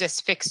confounders as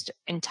fixed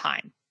in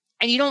time.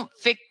 And you don't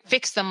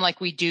fix them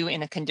like we do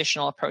in a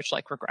conditional approach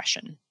like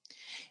regression.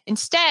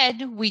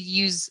 Instead, we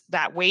use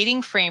that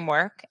weighting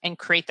framework and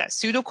create that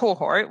pseudo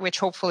cohort, which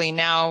hopefully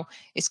now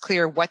is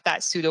clear what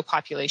that pseudo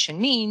population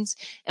means,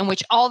 in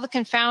which all the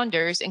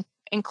confounders,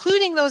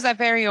 including those that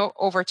vary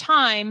over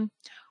time,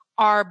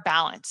 are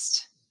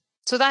balanced.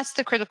 So that's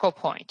the critical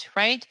point,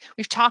 right?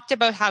 We've talked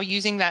about how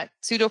using that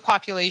pseudo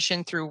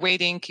population through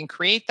weighting can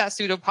create that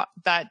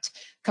that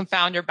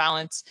confounder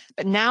balance,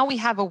 but now we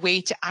have a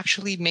way to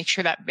actually make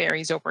sure that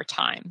varies over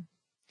time.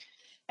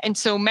 And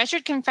so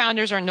measured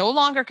confounders are no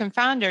longer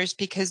confounders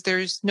because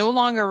there's no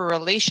longer a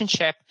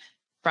relationship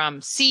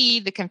from C,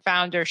 the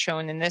confounder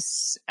shown in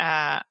this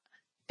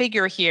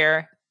figure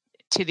here,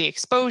 to the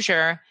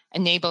exposure,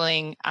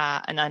 enabling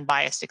an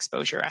unbiased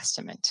exposure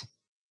estimate.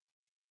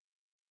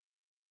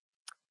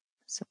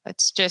 So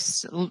let's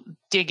just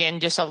dig in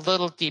just a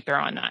little deeper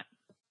on that.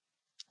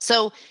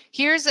 So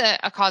here's a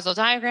causal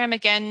diagram,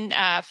 again,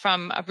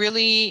 from a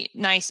really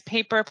nice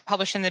paper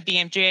published in the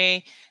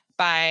BMJ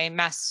by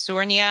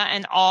Massurnia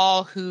and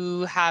all,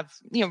 who have,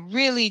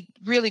 really,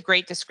 really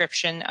great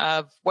description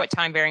of what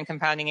time varying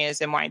confounding is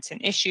and why it's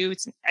an issue.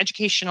 It's an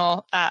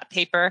educational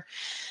paper.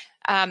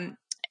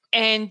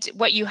 And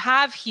what you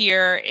have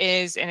here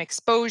is an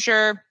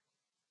exposure,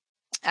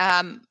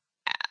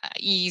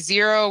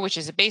 E0, which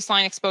is a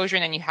baseline exposure,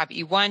 and then you have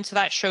E1. So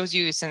that shows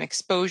you it's an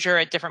exposure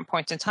at different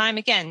points in time.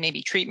 Again,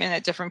 maybe treatment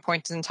at different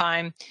points in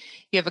time.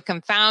 You have a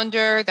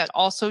confounder that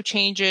also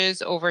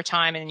changes over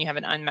time, and then you have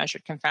an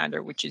unmeasured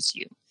confounder, which is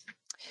U.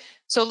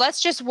 So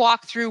let's just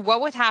walk through what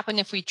would happen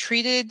if we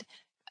treated,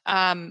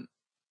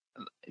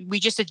 we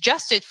just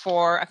adjusted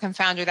for a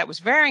confounder that was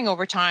varying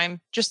over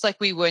time, just like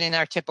we would in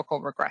our typical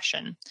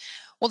regression.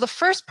 Well, the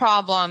first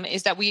problem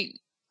is that we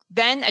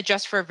then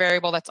adjust for a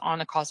variable that's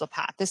on a causal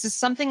path. This is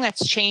something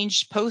that's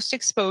changed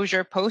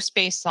post-exposure,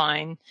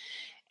 post-baseline,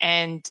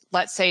 and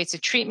let's say it's a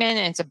treatment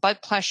and it's a blood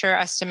pressure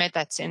estimate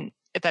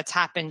that's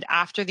happened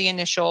after the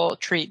initial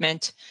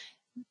treatment.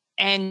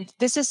 And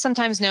this is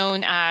sometimes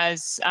known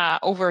as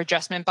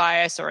over-adjustment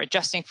bias, or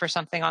adjusting for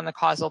something on the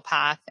causal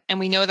path, and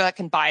we know that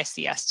can bias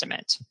the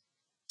estimate.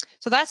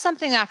 So that's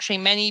something that actually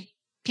many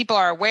people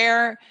are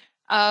aware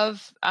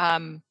of,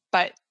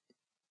 but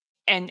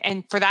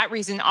and for that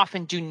reason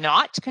often do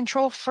not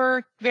control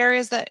for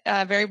variables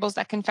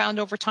that confound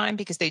over time,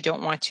 because they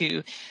don't want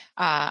to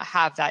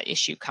have that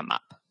issue come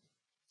up.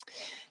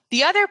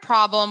 The other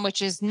problem,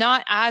 which is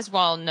not as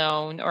well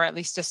known, or at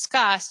least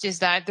discussed, is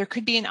that there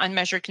could be an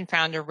unmeasured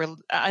confounder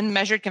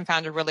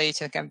related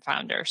to the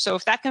confounder. So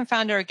if that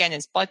confounder, again,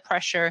 is blood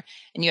pressure,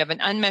 and you have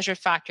an unmeasured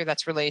factor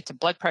that's related to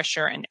blood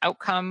pressure and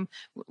outcome,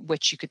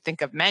 which you could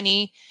think of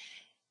many,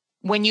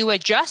 when you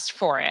adjust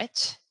for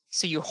it,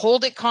 so you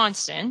hold it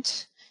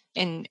constant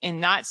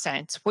in that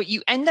sense, what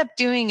you end up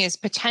doing is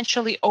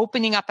potentially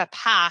opening up a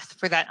path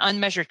for that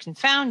unmeasured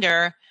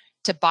confounder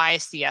to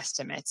bias the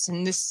estimates.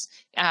 And this,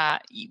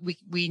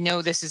 we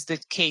know this is the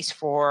case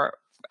for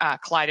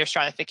collider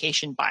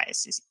stratification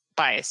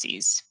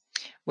biases,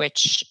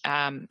 which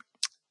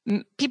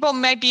people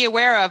might be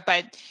aware of,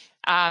 but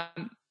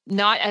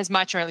not as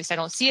much, or at least I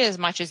don't see it as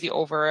much as the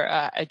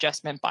over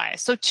adjustment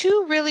bias. So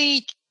two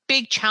really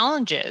big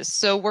challenges.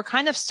 So we're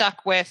kind of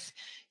stuck with,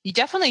 you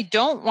definitely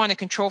don't want to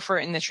control for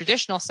it in the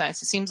traditional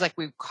sense. It seems like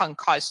we've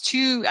caused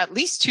at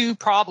least two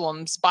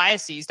problems,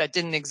 biases that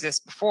didn't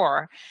exist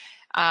before.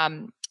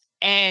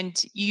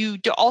 And you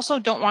also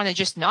don't want to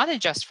just not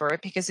adjust for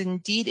it, because it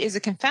indeed is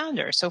a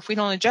confounder. So if we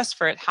don't adjust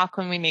for it, how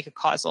can we make a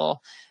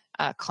causal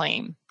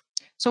claim?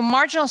 So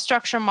marginal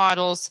structure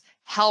models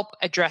help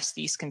address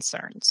these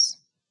concerns.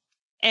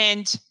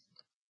 And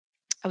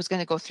I was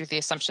going to go through the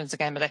assumptions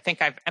again, but I think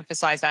I've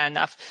emphasized that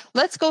enough.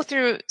 Let's go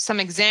through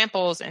some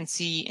examples and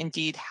see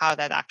indeed how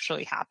that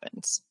actually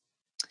happens.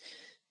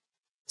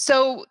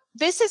 So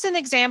this is an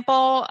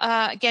example,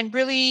 again,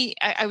 really,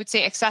 I would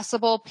say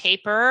accessible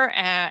paper,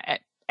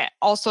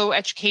 also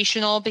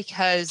educational,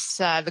 because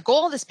the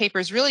goal of this paper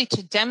is really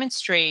to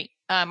demonstrate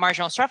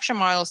marginal structure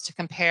models to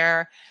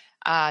compare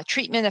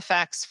treatment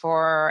effects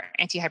for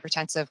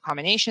antihypertensive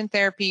combination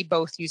therapy,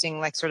 both using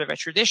like sort of a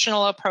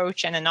traditional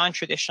approach and a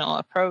non-traditional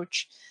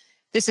approach.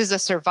 This is a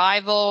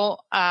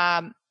survival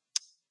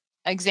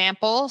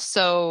example.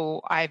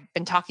 So I've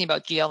been talking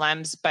about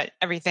GLMs, but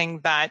everything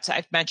that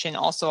I've mentioned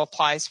also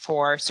applies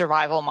for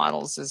survival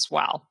models as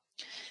well.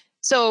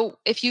 So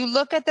if you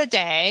look at the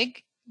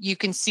DAG, you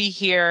can see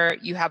here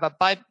you have a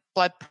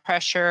blood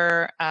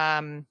pressure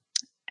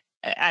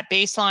at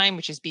baseline,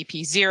 which is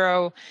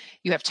BP0.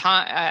 You have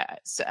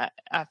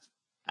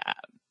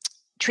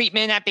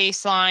treatment at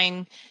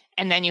baseline,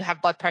 and then you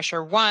have blood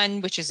pressure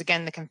 1, which is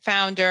again the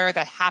confounder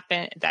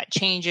that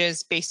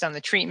changes based on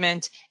the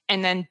treatment.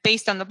 And then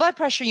based on the blood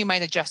pressure, you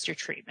might adjust your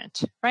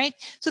treatment, right?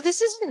 So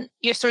this isn't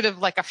sort of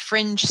like a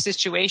fringe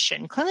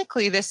situation.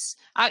 Clinically, this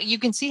you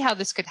can see how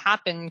this could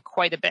happen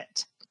quite a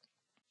bit.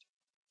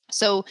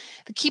 So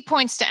the key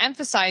points to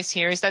emphasize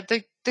here is that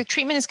the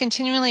treatment is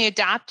continually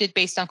adapted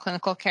based on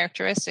clinical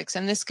characteristics.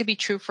 And this could be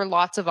true for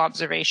lots of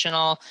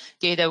observational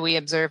data we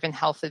observe in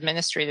health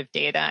administrative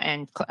data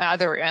and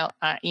other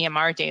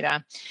EMR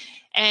data.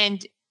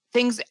 And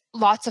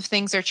lots of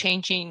things are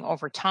changing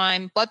over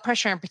time. Blood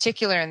pressure in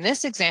particular in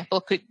this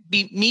example could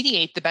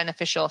mediate the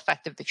beneficial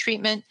effect of the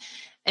treatment.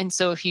 And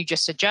so if you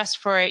just adjust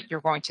for it, you're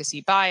going to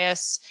see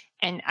bias.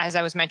 And as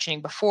I was mentioning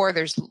before,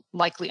 there's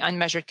likely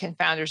unmeasured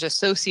confounders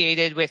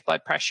associated with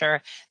blood pressure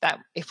that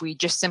if we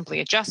just simply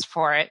adjust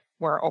for it,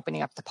 we're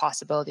opening up the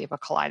possibility of a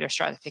collider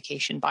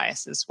stratification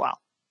bias as well.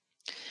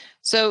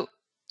 So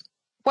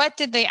what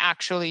did they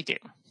actually do?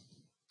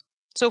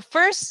 So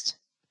first,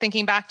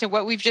 thinking back to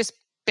what we've just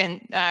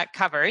been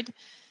covered,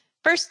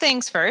 first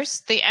things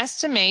first, they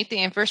estimate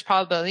the inverse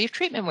probability of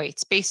treatment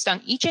weights based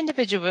on each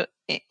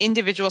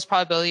individual's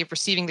probability of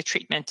receiving the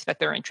treatment that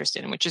they're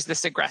interested in, which is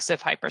this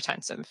aggressive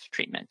hypertensive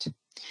treatment.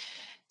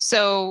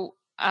 So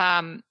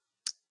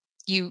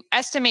you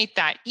estimate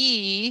that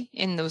E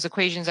in those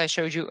equations I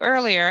showed you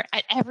earlier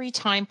at every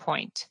time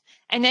point.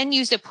 and then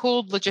used a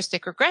pooled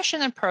logistic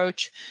regression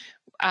approach,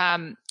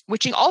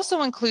 which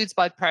also includes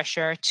blood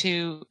pressure,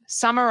 to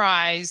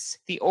summarize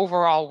the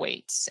overall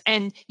weights.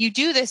 And you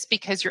do this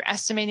because you're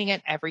estimating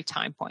at every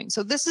time point.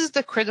 So this is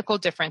the critical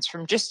difference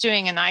from just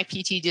doing an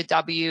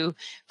IPTW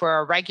for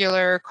a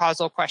regular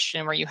causal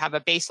question where you have a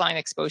baseline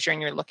exposure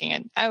and you're looking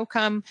at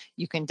outcome.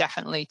 You can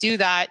definitely do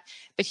that.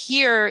 But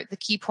here, the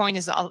key point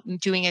is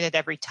doing it at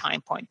every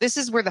time point. This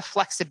is where the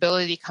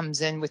flexibility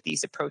comes in with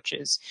these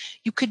approaches.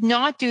 You could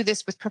not do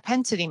this with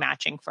propensity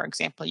matching, for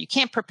example. You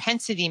can't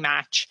propensity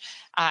match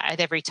at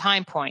every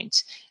time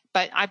point,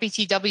 but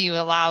IPTW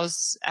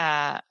allows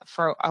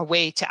for a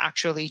way to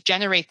actually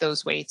generate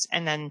those weights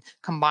and then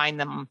combine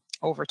them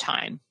over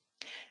time.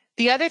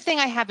 The other thing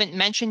I haven't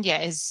mentioned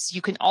yet is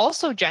you can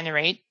also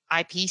generate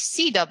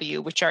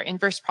IPCW, which are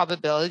inverse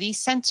probability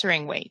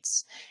censoring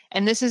weights.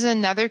 And this is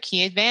another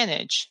key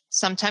advantage.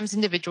 Sometimes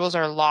individuals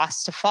are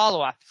lost to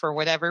follow-up for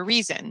whatever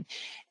reason.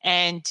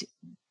 And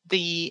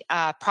the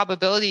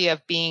probability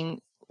of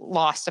being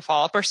lost to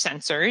follow-up or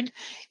censored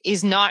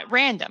is not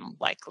random,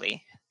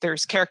 likely.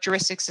 There's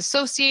characteristics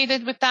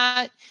associated with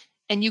that,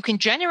 and you can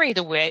generate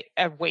a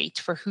weight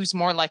for who's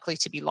more likely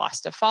to be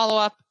lost to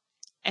follow-up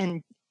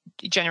and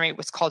generate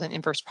what's called an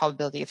inverse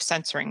probability of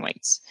censoring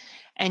weights.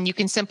 And you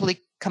can simply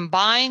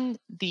combine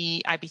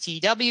the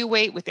IPTW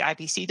weight with the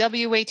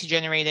IPCW weight to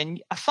generate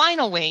a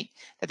final weight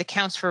that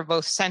accounts for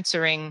both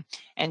censoring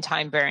and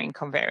time-varying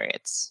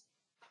covariates.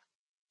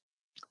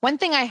 One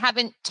thing I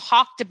haven't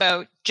talked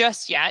about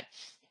just yet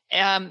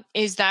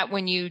is that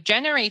when you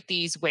generate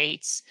these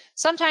weights,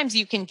 sometimes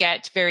you can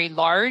get very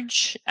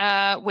large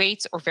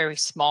weights or very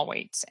small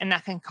weights, and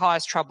that can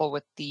cause trouble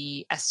with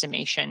the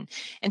estimation.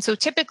 And so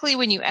typically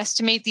when you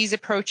estimate these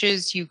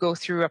approaches, you go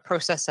through a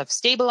process of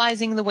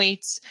stabilizing the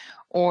weights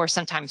or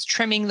sometimes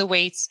trimming the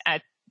weights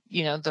at,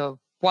 the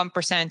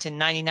 1%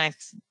 and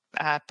 99th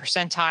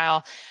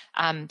percentile.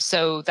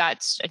 So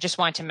that's, I just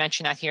wanted to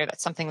mention that here.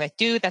 That's something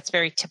that's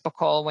very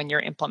typical when you're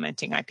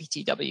implementing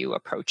IPTW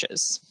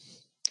approaches.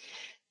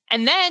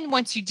 And then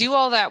once you do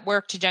all that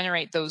work to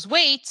generate those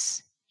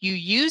weights, you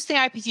use the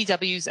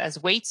IPTWs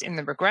as weights in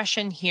the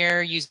regression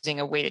here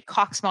using a weighted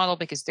Cox model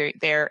because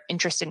they're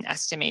interested in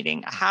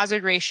estimating a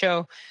hazard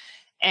ratio,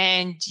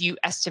 and you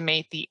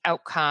estimate the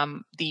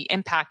outcome, the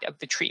impact of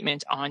the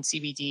treatment on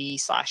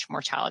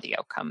CVD/mortality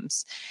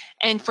outcomes.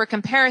 And for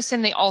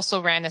comparison, they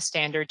also ran a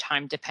standard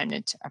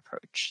time-dependent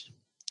approach.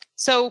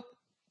 So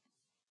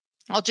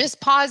I'll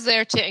just pause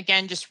there to,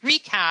 again, just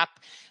recap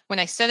when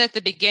I said at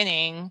the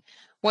beginning,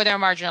 what are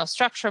marginal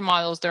structural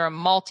models? They're a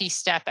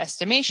multi-step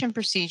estimation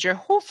procedure.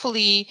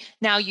 Hopefully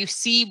now you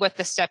see what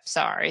the steps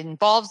are. It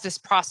involves this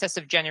process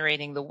of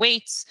generating the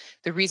weights.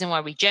 The reason why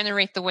we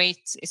generate the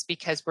weights is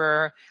because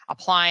we're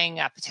applying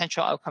a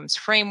potential outcomes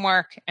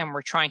framework and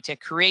we're trying to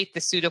create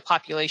the pseudo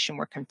population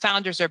where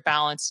confounders are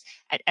balanced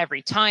at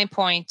every time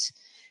point.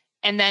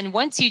 And then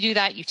once you do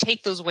that, you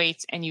take those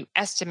weights and you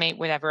estimate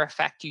whatever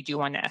effect you do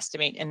want to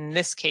estimate, in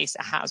this case,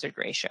 a hazard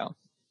ratio.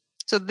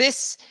 So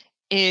this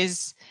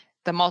is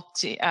the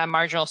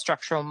marginal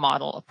structural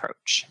model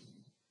approach.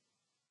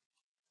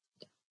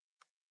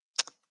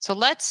 So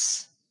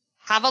let's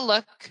have a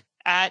look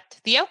at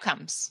the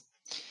outcomes.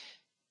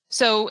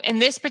 So in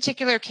this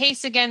particular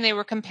case, again, they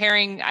were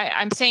comparing,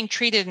 I'm saying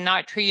treated and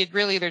not treated,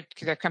 really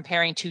they're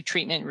comparing two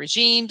treatment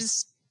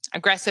regimes,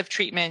 aggressive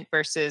treatment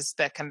versus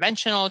the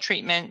conventional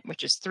treatment,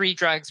 which is 3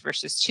 drugs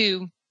versus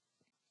 2.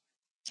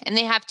 And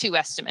they have 2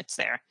 estimates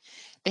there.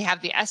 They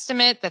have the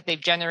estimate that they've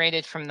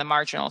generated from the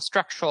marginal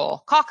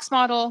structural Cox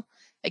model.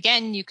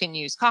 Again, you can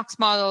use Cox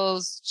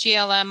models,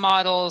 GLM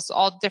models,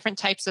 all different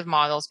types of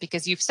models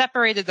because you've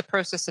separated the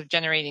process of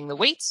generating the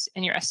weights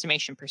and your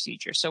estimation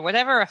procedure. So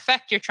whatever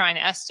effect you're trying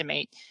to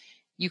estimate,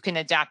 you can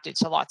adapt it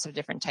to lots of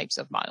different types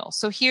of models.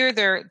 So here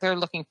they're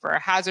looking for a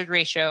hazard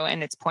ratio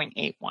and it's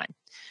 0.81.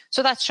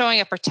 So that's showing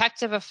a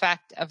protective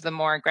effect of the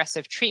more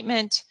aggressive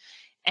treatment.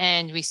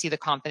 And we see the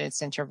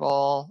confidence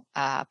interval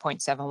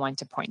 0.71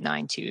 to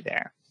 0.92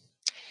 there.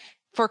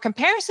 For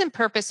comparison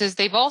purposes,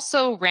 they've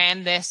also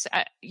ran this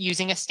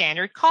using a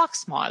standard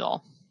Cox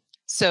model.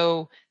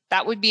 So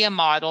that would be a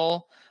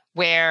model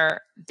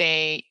where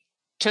they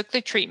took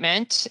the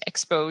treatment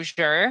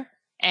exposure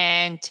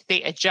and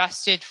they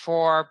adjusted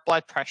for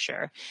blood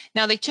pressure.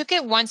 Now they took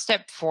it one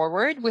step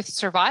forward. With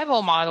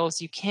survival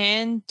models, you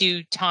can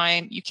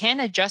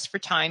adjust for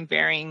time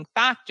varying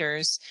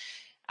factors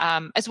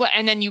as well.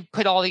 And then you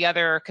put all the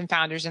other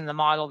confounders in the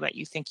model that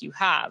you think you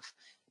have.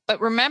 But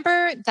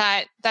remember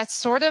that that's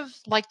sort of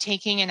like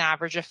taking an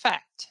average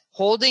effect,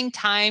 holding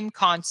time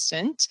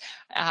constant,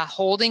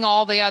 holding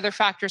all the other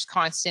factors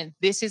constant.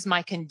 This is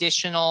my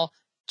conditional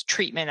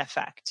treatment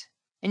effect.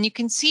 And you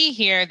can see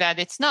here that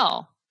it's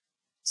null.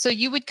 So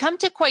you would come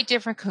to quite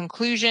different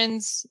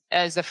conclusions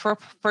as the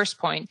first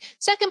point.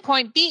 Second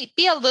point, be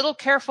a little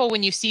careful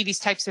when you see these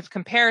types of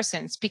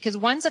comparisons because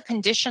one's a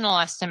conditional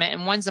estimate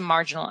and one's a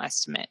marginal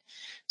estimate.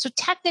 So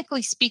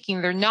technically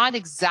speaking, they're not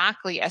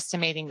exactly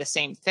estimating the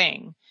same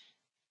thing.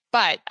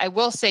 But I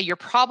will say you're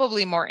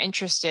probably more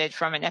interested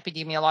from an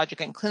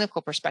epidemiological and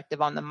clinical perspective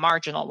on the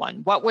marginal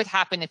one. What would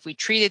happen if we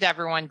treated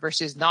everyone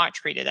versus not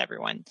treated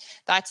everyone?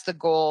 That's the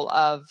goal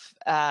of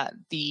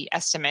the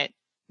estimate,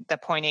 the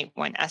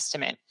 0.81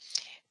 estimate.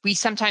 We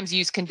sometimes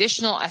use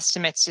conditional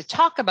estimates to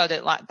talk about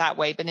it that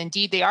way, but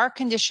indeed they are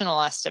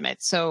conditional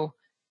estimates. So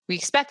we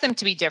expect them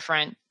to be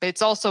different, but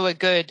it's also a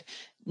good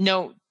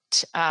note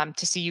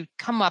to see you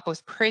come up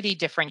with pretty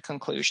different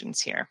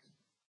conclusions here.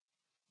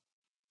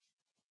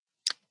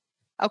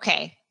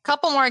 Okay, a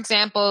couple more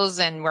examples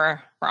and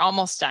we're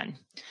almost done.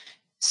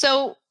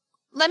 So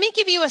let me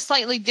give you a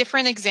slightly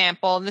different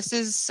example. This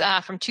is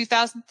from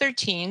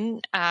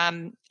 2013,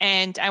 and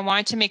I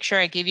wanted to make sure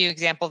I gave you an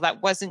example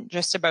that wasn't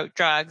just about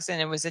drugs and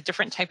it was a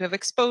different type of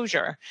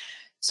exposure.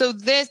 So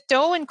this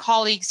Doe and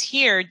colleagues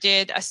here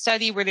did a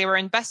study where they were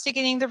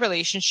investigating the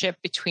relationship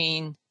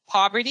between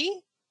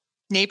poverty,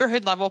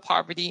 neighborhood level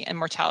poverty, and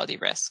mortality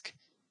risk.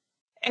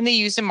 And they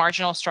used a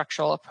marginal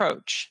structural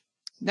approach.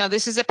 Now,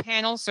 this is a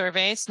panel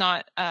survey. It's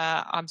not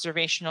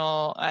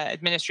observational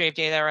administrative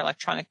data or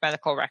electronic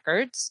medical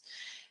records.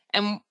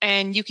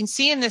 And you can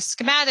see in this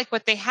schematic,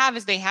 what they have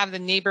is they have the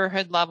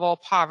neighborhood level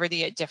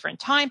poverty at different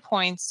time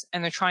points,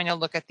 and they're trying to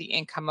look at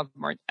the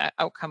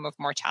outcome of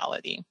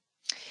mortality.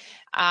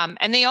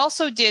 And they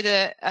also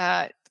did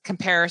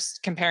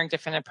comparing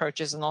different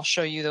approaches, and I'll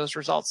show you those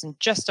results in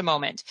just a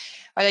moment.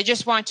 But I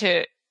just want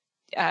to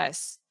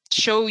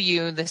show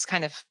you this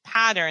kind of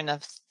pattern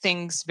of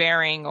things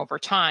varying over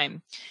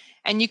time.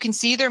 And you can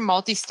see their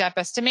multi-step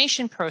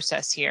estimation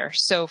process here.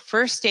 So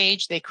first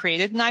stage, they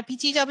created an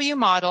IPTW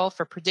model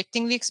for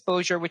predicting the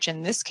exposure, which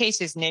in this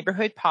case is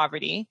neighborhood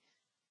poverty.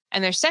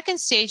 And their second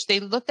stage, they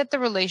looked at the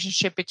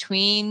relationship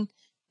between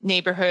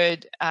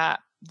neighborhood,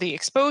 the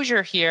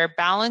exposure here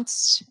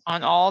balanced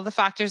on all the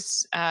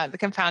factors, the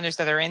confounders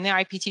that are in the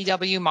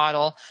IPTW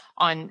model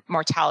on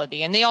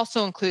mortality. And they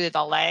also included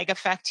a lag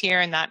effect here,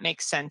 and that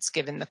makes sense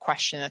given the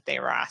question that they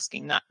were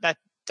asking. That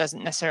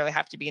doesn't necessarily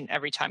have to be in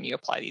every time you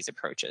apply these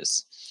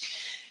approaches.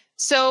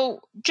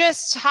 So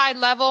just high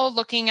level,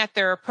 looking at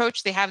their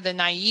approach, they have the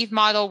naive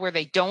model where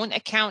they don't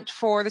account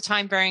for the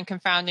time varying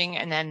confounding,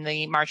 and then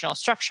the marginal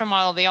structural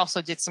model. They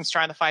also did some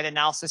stratified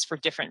analysis for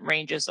different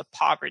ranges of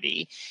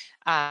poverty,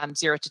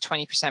 0 to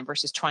 20%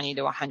 versus 20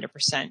 to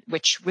 100%,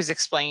 which was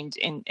explained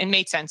and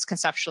made sense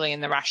conceptually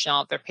in the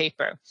rationale of their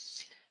paper.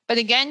 But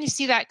again, you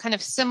see that kind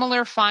of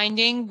similar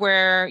finding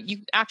where you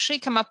actually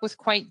come up with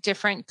quite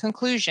different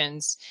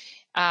conclusions.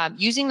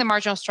 Using the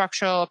marginal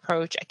structural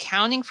approach,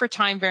 accounting for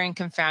time varying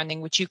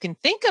confounding, which you can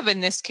think of in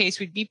this case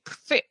would be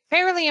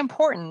fairly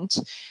important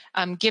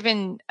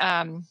given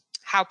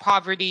how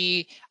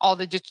poverty, all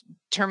the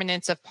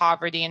determinants of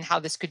poverty and how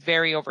this could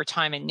vary over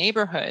time in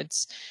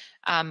neighborhoods.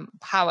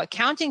 How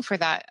accounting for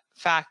that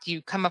fact,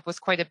 you come up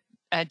with quite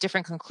a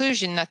different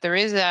conclusion that there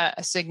is a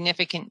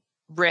significant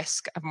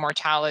risk of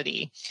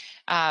mortality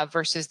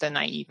versus the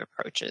naive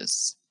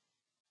approaches.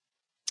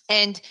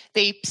 And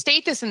they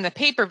state this in the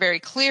paper very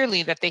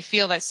clearly that they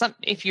feel that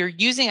if you're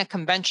using a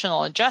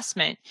conventional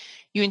adjustment,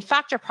 you in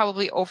fact are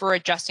probably over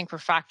adjusting for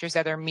factors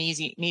that are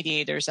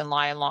mediators and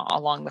lie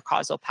along the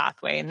causal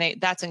pathway. And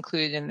that's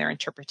included in their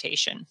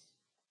interpretation.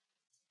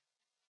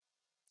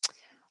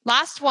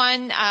 Last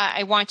one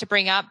I want to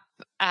bring up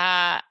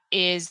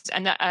is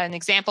an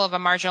example of a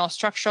marginal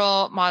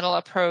structural model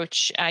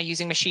approach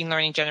using machine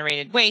learning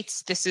generated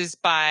weights. This is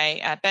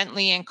by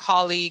Bentley and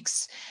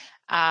colleagues.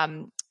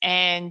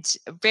 And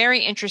very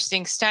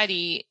interesting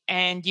study.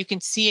 And you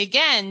can see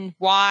again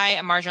why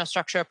a marginal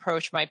structure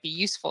approach might be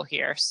useful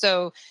here.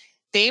 So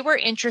they were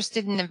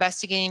interested in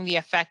investigating the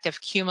effect of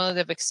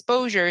cumulative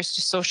exposures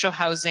to social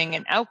housing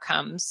and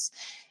outcomes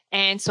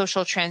and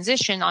social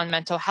transition on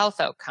mental health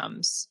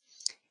outcomes.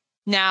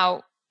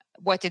 Now,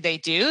 what did they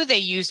do? They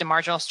used a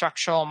marginal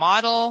structural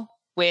model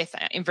with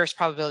inverse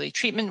probability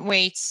treatment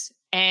weights.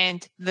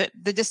 And the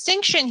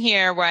distinction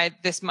here, why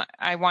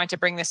I want to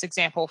bring this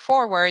example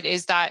forward,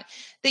 is that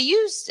they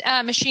used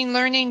machine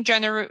learning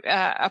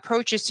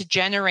approaches to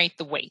generate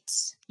the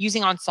weights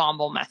using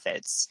ensemble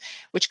methods,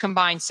 which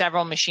combine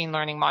several machine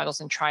learning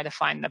models and try to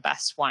find the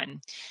best one.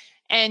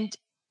 And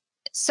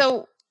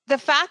so the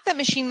fact that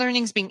machine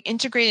learning is being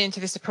integrated into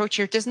this approach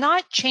here does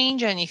not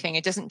change anything.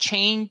 It doesn't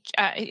change,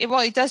 well,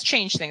 it does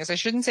change things. I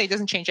shouldn't say it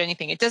doesn't change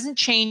anything. It doesn't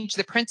change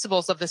the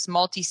principles of this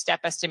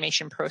multi-step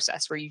estimation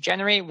process where you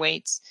generate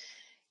weights,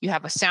 you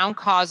have a sound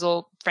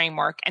causal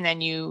framework, and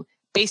then you,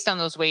 based on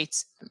those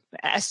weights,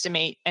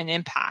 estimate an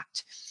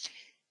impact.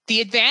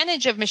 The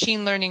advantage of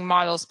machine learning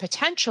models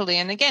potentially,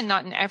 and again,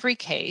 not in every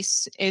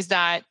case, is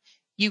that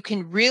you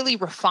can really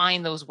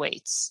refine those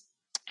weights.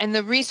 And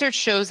the research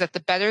shows that the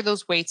better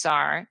those weights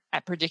are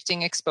at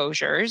predicting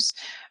exposures,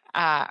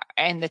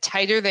 and the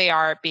tighter they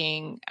are at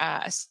being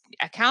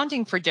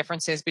accounting for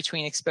differences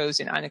between exposed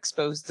and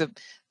unexposed,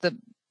 the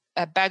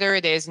better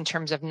it is in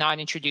terms of not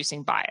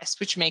introducing bias,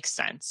 which makes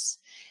sense.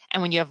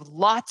 And when you have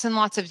lots and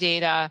lots of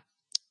data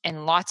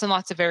and lots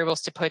of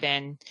variables to put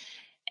in,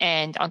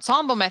 and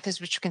ensemble methods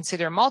which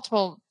consider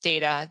multiple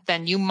data,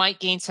 then you might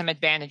gain some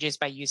advantages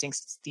by using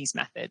these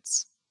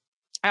methods.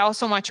 I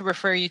also want to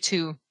refer you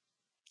to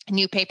a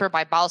new paper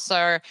by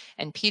Balsar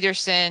and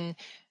Peterson,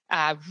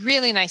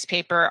 really nice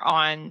paper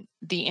on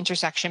the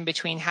intersection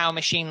between how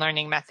machine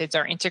learning methods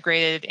are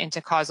integrated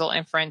into causal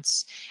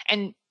inference.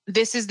 And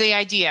this is the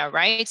idea,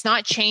 right? It's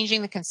not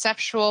changing the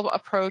conceptual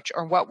approach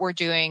or what we're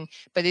doing,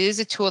 but it is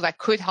a tool that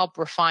could help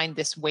refine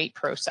this weight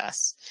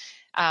process.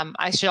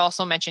 I should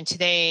also mention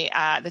today,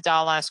 the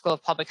Dallas School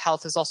of Public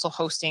Health is also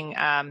hosting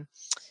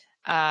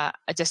a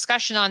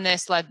discussion on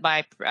this led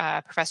by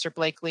Professor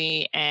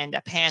Blakely and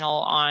a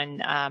panel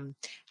on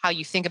how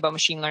you think about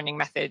machine learning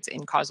methods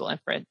in causal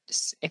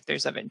inference if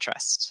there's of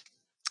interest.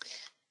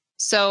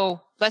 So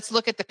let's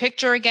look at the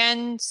picture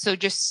again. So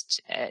just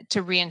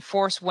to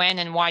reinforce when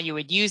and why you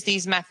would use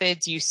these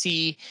methods, you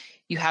see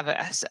you have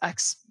a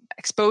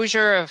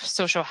exposure of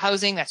social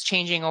housing that's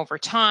changing over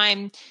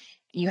time.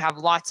 You have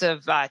lots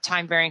of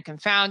time-varying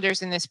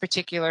confounders in this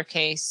particular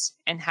case.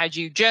 And had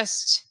you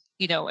just,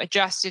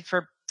 adjusted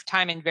for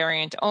time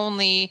invariant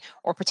only,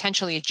 or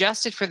potentially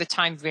adjusted for the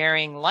time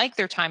varying like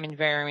their time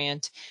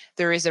invariant,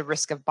 there is a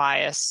risk of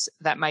bias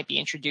that might be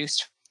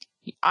introduced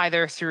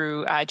either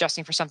through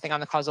adjusting for something on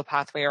the causal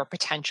pathway or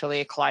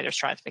potentially a collider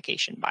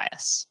stratification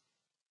bias.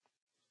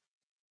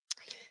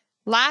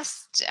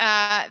 Last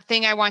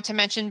thing I want to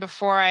mention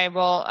before I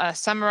will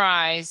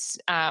summarize,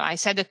 I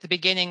said at the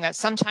beginning that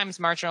sometimes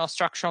marginal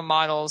structural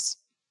models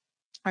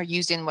are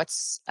used in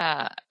what's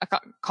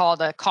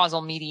called a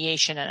causal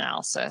mediation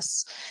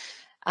analysis.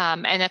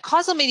 And a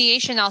causal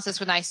mediation analysis,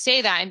 when I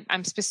say that,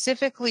 I'm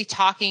specifically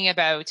talking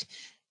about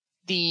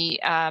the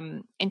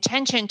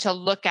intention to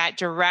look at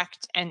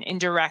direct and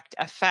indirect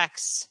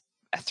effects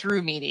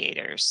through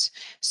mediators.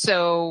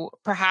 So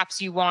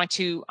perhaps you want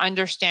to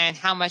understand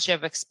how much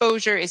of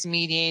exposure is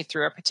mediated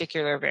through a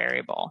particular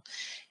variable.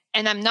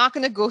 And I'm not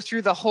going to go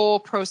through the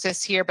whole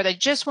process here, but I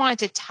just wanted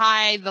to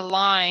tie the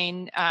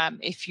line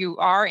if you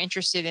are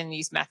interested in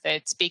these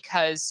methods,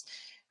 because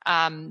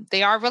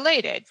they are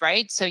related,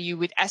 right? So you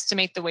would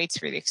estimate the weights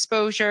for the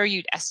exposure,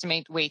 you'd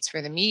estimate weights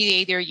for the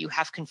mediator, you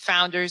have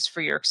confounders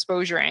for your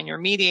exposure and your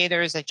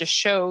mediators. I just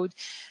showed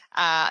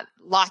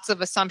lots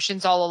of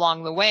assumptions all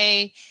along the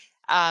way.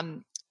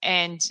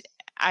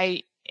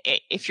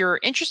 If you're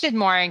interested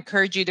more, I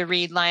encourage you to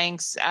read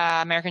Lang's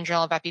American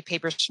Journal of Epi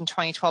papers from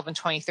 2012 and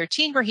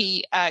 2013, where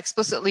he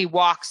explicitly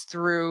walks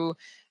through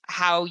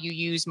how you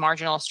use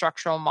marginal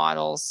structural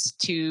models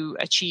to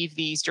achieve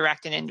these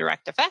direct and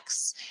indirect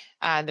effects.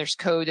 There's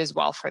code as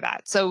well for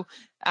that. So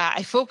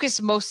I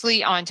focus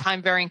mostly on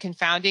time-varying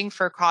confounding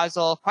for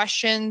causal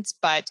questions,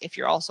 but if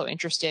you're also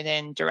interested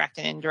in direct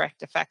and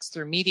indirect effects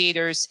through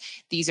mediators,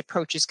 these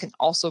approaches can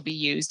also be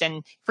used.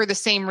 And for the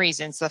same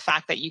reasons, the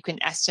fact that you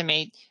can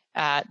estimate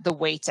the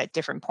weights at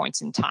different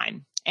points in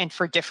time and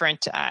for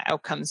different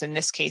outcomes, in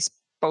this case,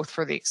 both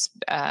for the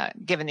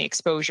given the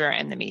exposure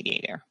and the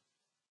mediator.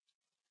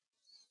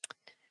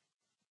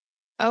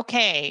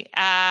 Okay,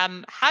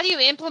 how do you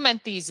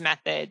implement these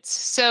methods?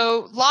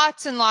 So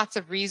lots and lots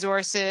of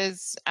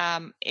resources.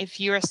 If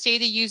you're a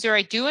Stata user,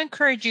 I do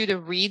encourage you to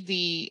read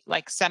the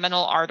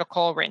seminal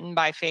article written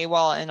by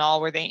Faywell and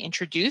all, where they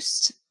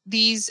introduced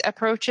these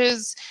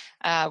approaches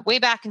way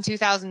back in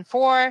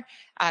 2004,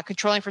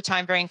 controlling for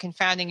time-varying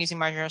confounding using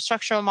marginal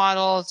structural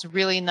models.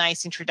 Really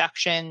nice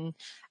introduction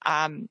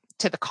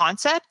to the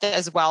concept,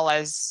 as well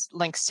as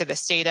links to the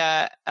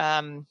Stata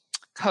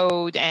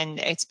code, and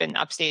it's been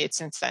updated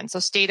since then. So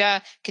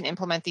Stata can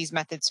implement these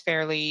methods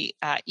fairly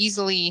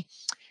easily.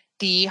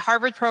 The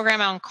Harvard program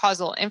on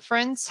causal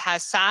inference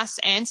has SAS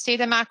and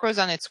Stata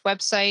macros on its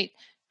website.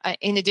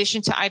 In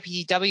addition to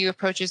IPW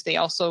approaches, they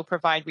also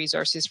provide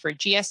resources for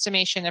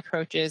G-estimation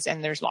approaches,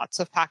 and there's lots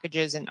of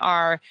packages in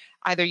R,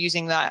 either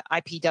using the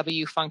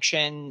IPW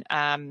function,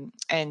 and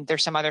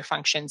there's some other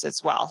functions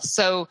as well.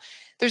 So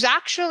there's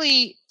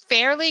actually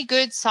fairly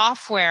good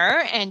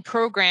software and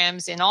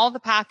programs in all the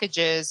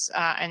packages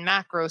and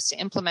macros to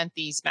implement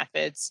these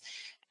methods.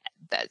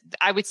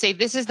 I would say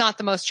this is not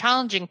the most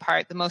challenging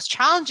part. The most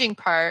challenging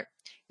part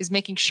is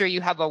making sure you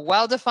have a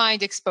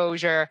well-defined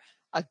exposure,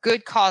 a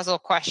good causal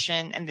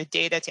question, and the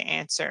data to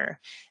answer.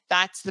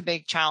 That's the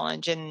big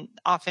challenge. And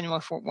often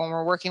when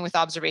we're working with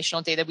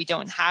observational data, we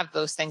don't have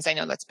those things. I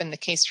know that's been the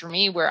case for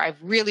me, where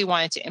I've really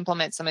wanted to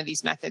implement some of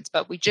these methods,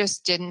 but we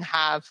just didn't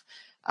have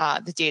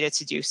the data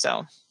to do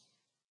so.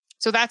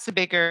 So that's the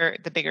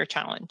bigger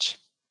challenge.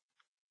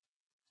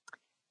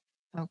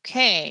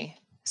 Okay,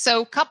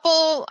 so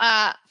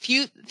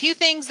few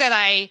things that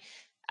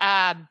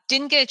I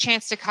didn't get a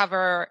chance to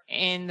cover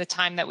in the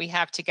time that we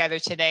have together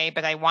today,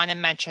 but I want to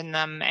mention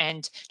them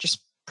and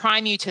just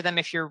prime you to them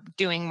if you're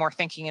doing more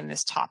thinking in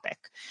this topic.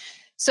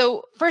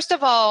 So first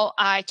of all,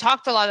 I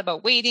talked a lot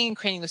about weighting,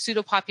 creating the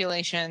pseudo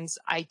populations.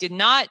 I did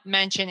not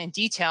mention in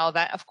detail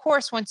that, of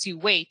course, once you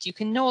weight, you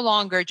can no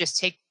longer just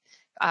take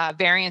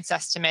variance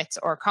estimates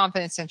or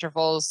confidence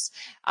intervals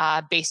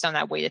based on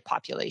that weighted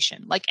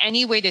population. Like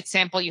any weighted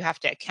sample, you have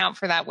to account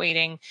for that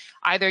weighting,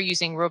 either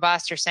using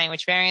robust or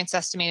sandwich variance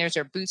estimators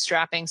or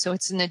bootstrapping. So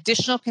it's an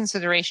additional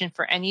consideration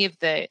for any of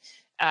the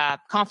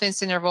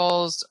confidence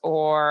intervals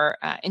or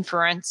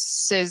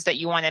inferences that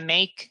you want to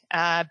make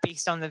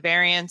based on the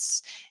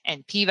variance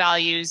and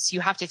p-values, you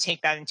have to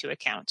take that into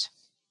account.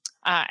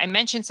 I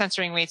mentioned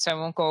censoring weight, so I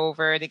won't go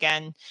over it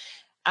again.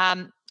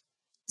 I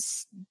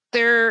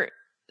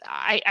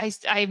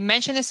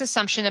mentioned this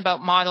assumption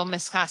about model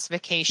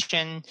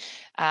misclassification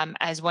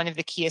as one of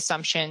the key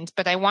assumptions,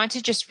 but I want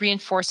to just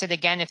reinforce it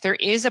again. If there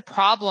is a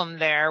problem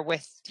there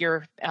with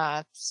your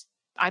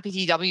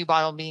IPTW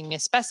model being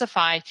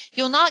misspecified,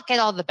 you'll not get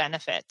all the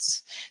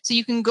benefits. So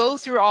you can go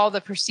through all the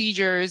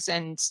procedures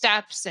and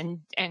steps and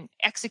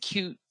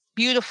execute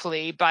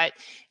beautifully, but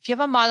if you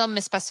have a model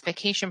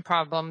misspecification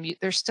problem,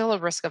 there's still a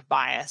risk of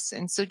bias.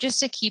 And so just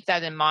to keep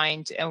that in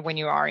mind when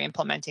you are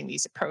implementing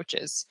these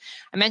approaches.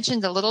 I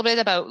mentioned a little bit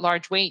about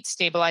large weight,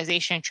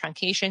 stabilization, and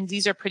truncation.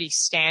 These are pretty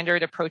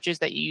standard approaches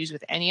that you use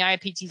with any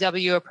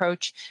IPTW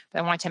approach, but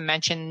I want to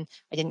mention,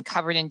 I didn't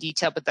cover it in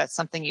detail, but that's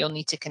something you'll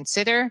need to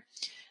consider.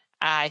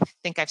 I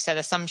think I've said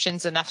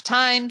assumptions enough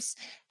times.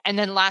 And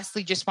then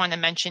lastly, just want to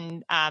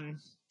mention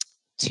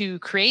to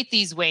create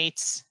these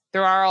weights,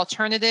 there are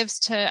alternatives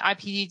to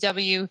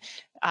IPTW,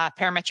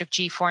 parametric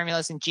G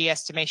formulas and G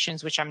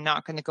estimations, which I'm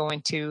not going to go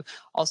into.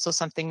 Also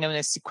something known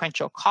as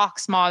sequential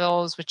Cox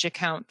models, which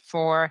account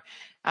for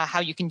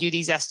how you can do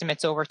these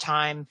estimates over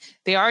time.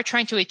 They are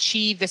trying to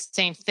achieve the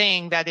same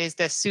thing, that is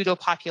the pseudo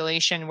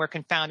population where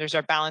confounders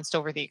are balanced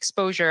over the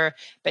exposure,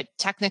 but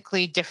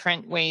technically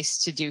different ways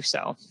to do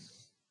so.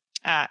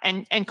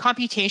 And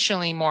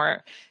computationally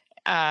more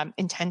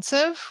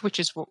intensive, which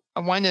is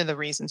one of the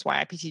reasons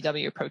why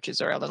IPTW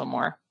approaches are a little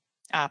more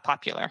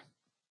popular.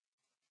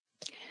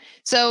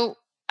 So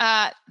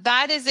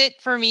that is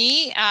it for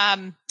me.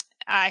 I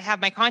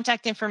have my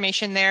contact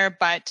information there,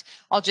 but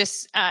I'll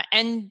just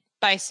end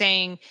by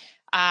saying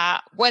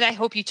what I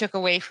hope you took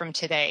away from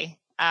today.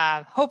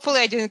 Hopefully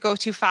I didn't go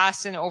too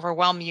fast and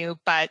overwhelm you,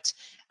 but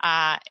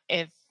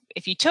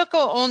if you took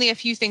only a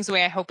few things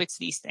away, I hope it's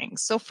these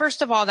things. So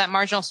first of all, that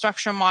marginal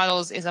structural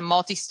models is a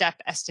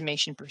multi-step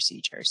estimation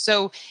procedure.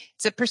 So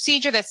it's a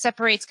procedure that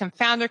separates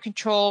confounder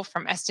control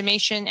from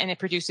estimation, and it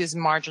produces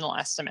marginal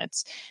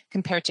estimates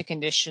compared to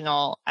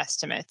conditional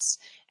estimates.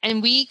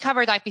 And we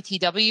covered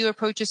IPTW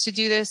approaches to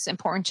do this.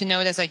 Important to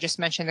note, as I just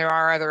mentioned, there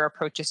are other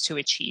approaches to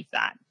achieve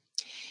that.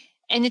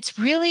 And it's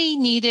really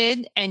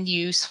needed and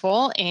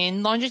useful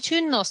in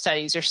longitudinal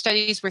studies or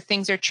studies where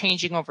things are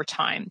changing over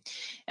time.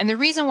 And the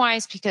reason why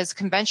is because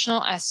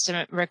conventional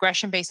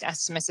regression-based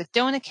estimates that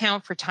don't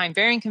account for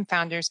time-varying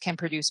confounders can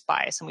produce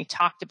bias. And we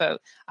talked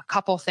about a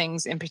couple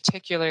things in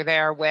particular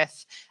there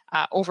with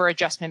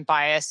over-adjustment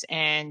bias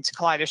and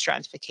collider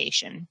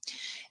stratification.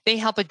 They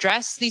help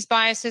address these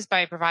biases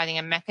by providing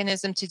a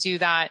mechanism to do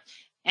that.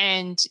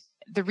 And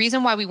the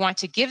reason why we want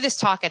to give this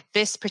talk at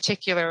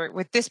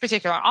with this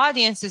particular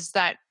audience is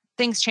that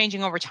things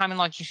changing over time in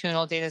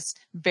longitudinal data is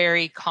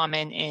very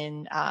common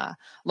in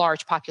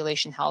large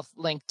population health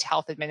linked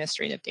health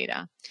administrative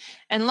data.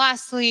 And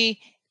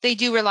lastly, they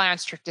do rely on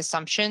strict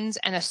assumptions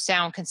and a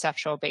sound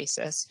conceptual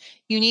basis.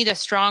 You need a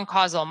strong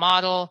causal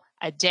model,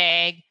 a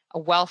DAG, a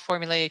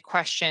well-formulated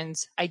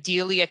questions,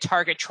 ideally a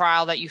target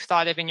trial that you've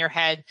thought of in your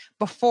head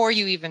before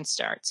you even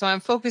start. So I'm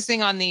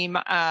focusing on the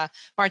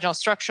marginal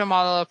structural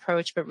model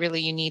approach, but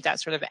really you need that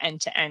sort of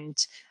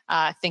end-to-end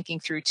thinking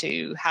through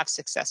to have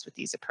success with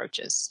these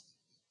approaches.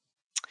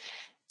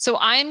 So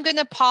I'm going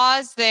to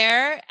pause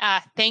there.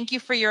 Thank you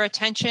for your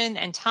attention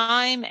and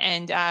time,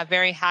 and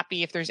very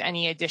happy if there's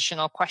any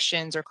additional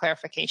questions or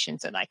clarifications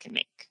that I can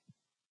make.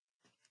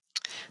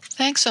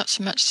 Thanks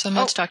so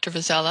much, Dr.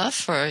 Vizela,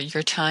 for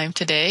your time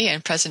today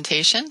and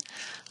presentation.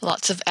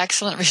 Lots of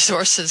excellent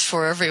resources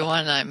for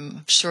everyone.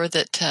 I'm sure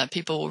that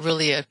people will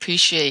really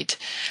appreciate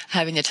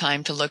having the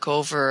time to look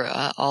over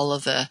all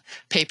of the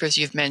papers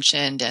you've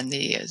mentioned and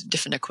the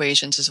different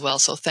equations as well.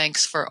 So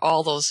thanks for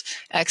all those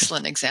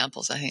excellent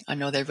examples. I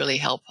know they really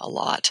help a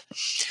lot.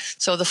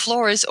 So the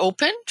floor is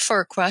open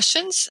for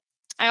questions.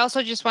 I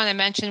also just want to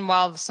mention,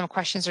 while some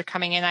questions are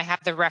coming in, I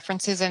have the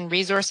references and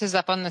resources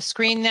up on the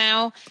screen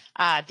now.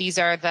 These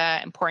are the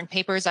important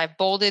papers. I've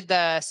bolded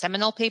the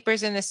seminal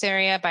papers in this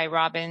area by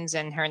Robbins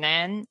and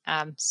Hernan.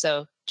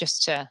 So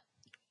just to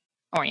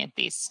orient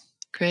these.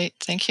 Great,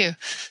 thank you.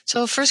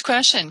 So first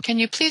question, can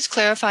you please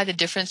clarify the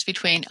difference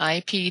between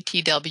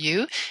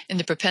IPTW in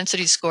the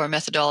propensity score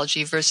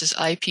methodology versus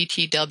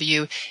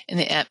IPTW in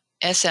the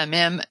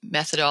SMM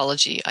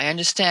methodology? I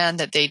understand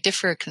that they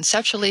differ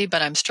conceptually,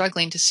 but I'm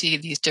struggling to see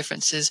these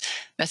differences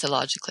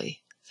methodologically.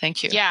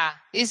 Thank you. Yeah,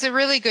 it's a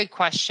really good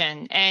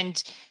question.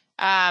 And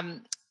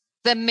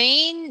the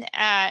main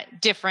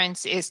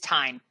difference is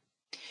time.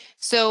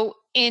 So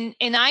in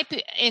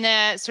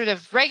a sort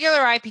of regular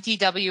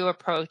IPTW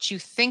approach, you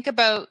think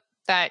about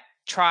that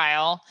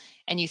trial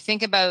and you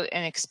think about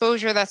an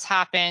exposure that's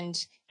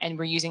happened, and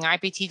we're using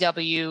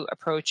IPTW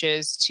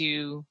approaches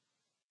to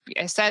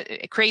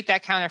create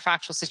that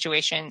counterfactual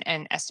situation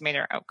and estimate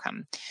our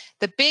outcome.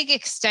 The big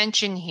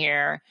extension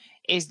here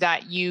is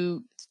that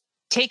you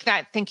take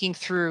that thinking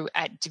through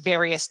at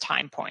various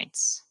time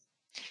points.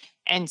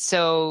 And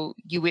so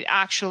you would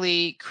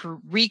actually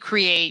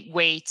recreate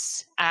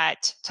weights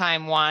at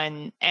time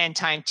 1 and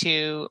time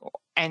 2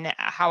 and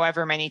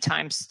however many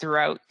times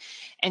throughout.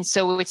 And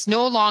so it's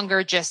no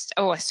longer just,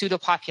 a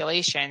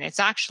pseudopopulation. It's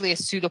actually a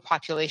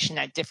pseudopopulation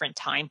at different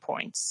time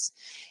points.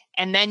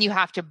 And then you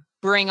have to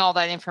bring all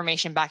that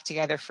information back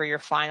together for your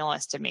final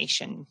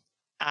estimation.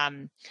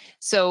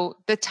 So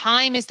the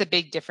time is the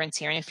big difference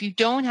here. And if you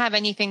don't have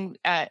anything,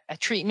 a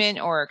treatment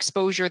or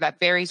exposure that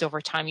varies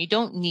over time, you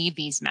don't need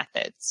these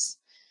methods.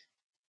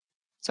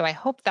 So I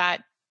hope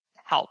that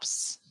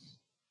helps.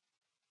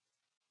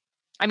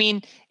 I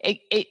mean,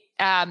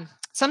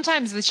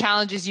 sometimes the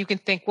challenge is you can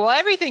think, well,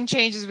 everything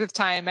changes with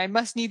time. I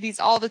must need these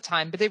all the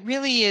time. But it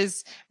really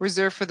is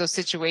reserved for those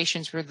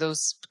situations where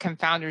those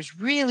confounders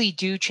really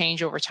do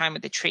change over time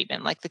with the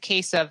treatment, like the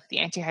case of the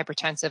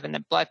antihypertensive and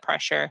the blood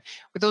pressure,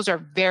 where those are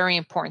very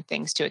important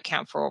things to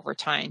account for over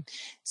time.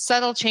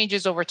 Subtle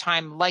changes over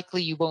time,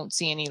 likely you won't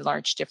see any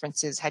large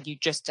differences had you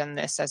just done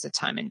this as a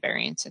time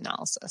invariance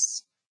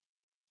analysis.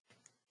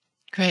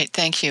 Great,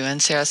 thank you.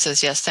 And Sarah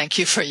says, yes, thank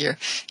you for your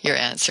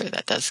answer.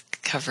 That does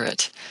cover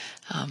it.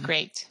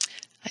 Great.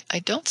 I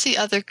don't see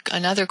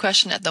another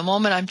question at the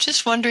moment. I'm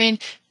just wondering,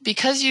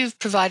 because you've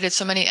provided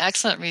so many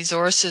excellent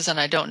resources, and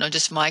I don't know,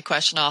 just my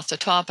question off the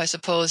top, I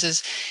suppose,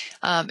 is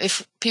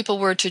if people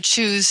were to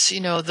choose,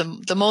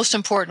 the most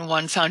important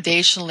one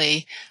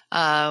foundationally,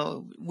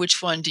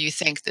 which one do you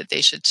think that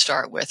they should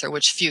start with, or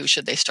which few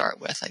should they start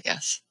with, I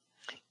guess?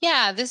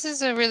 Yeah, this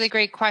is a really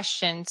great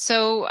question.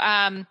 So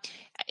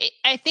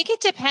I think it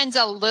depends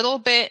a little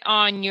bit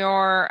on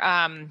your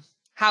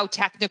how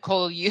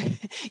technical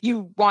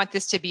you want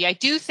this to be. I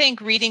do think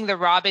reading the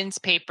Robbins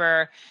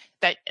paper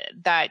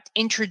that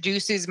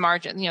introduces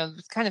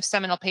kind of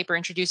seminal paper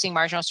introducing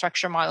marginal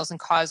structural models and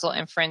causal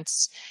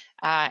inference,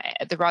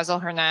 the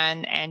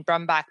Rosel-Hernan and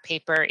Brumbach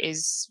paper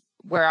is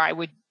where I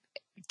would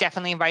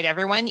definitely invite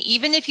everyone.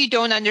 Even if you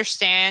don't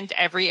understand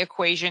every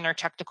equation or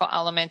technical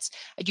elements,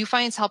 I do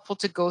find it's helpful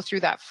to go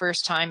through that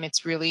first time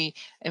it's really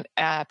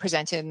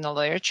presented in the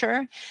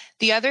literature.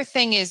 The other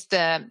thing is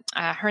the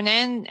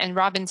Hernan and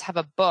Robbins have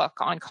a book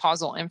on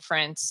causal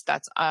inference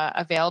that's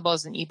available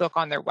as an ebook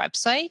on their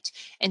website.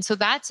 And so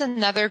that's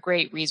another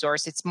great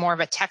resource. It's more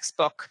of a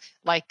textbook,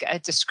 like a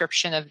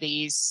description of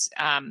these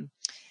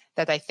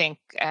that I think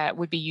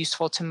would be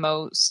useful to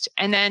most.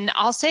 And then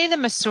I'll say the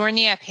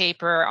Masornia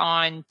paper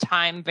on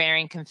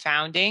time-varying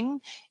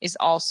confounding is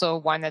also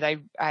one that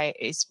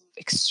is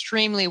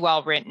extremely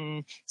well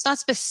written. It's not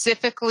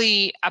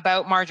specifically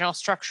about marginal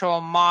structural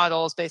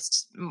models, but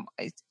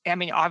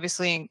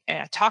obviously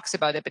it talks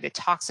about it, but it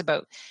talks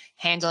about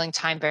handling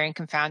time-varying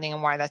confounding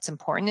and why that's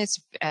important.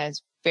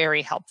 It's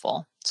very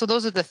helpful. So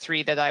those are the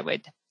three that I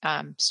would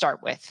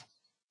start with.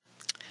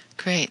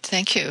 Great,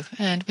 thank you.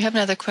 And we have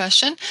another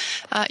question.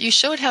 You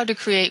showed how to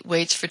create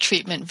weights for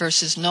treatment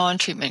versus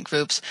non-treatment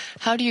groups.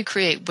 How do you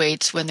create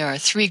weights when there are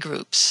 3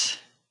 groups?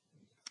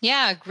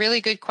 Yeah, really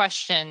good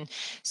question.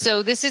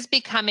 So this is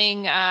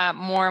becoming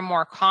more and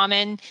more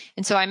common.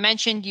 And so I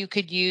mentioned you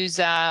could use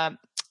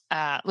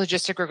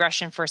logistic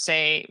regression for,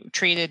 say,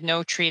 treated,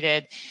 no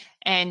treated.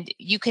 And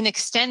you can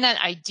extend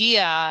that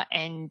idea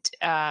and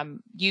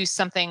use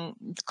something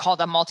called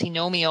a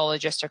multinomial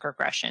logistic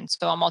regression.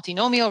 So a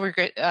multinomial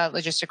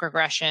logistic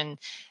regression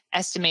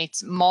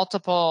estimates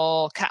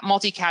multiple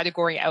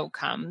multi-category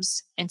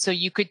outcomes. And so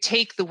you could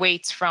take the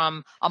weights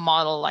from a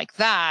model like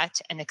that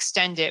and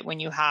extend it when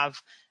you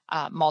have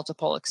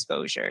multiple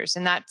exposures.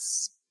 And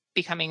that's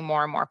becoming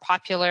more and more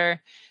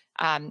popular.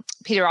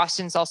 Peter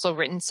Austin's also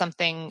written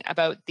something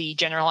about the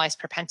generalized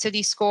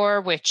propensity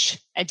score, which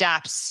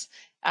adapts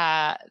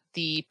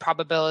the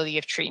probability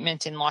of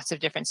treatment in lots of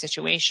different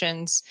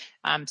situations.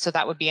 So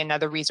that would be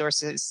another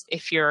resource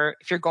if you're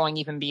going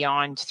even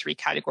beyond 3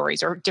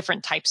 categories or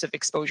different types of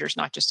exposures,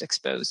 not just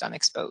exposed,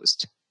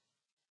 unexposed.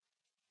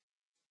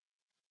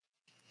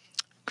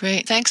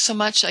 Great. Thanks so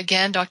much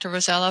again, Dr.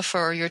 Rosella,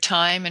 for your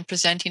time and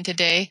presenting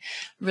today.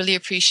 Really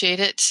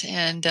appreciate it.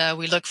 And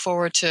we look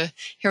forward to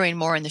hearing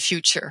more in the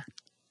future.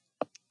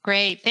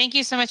 Great. Thank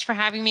you so much for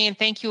having me. And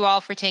thank you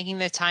all for taking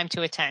the time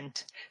to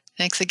attend.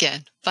 Thanks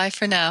again. Bye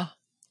for now.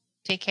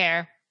 Take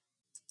care.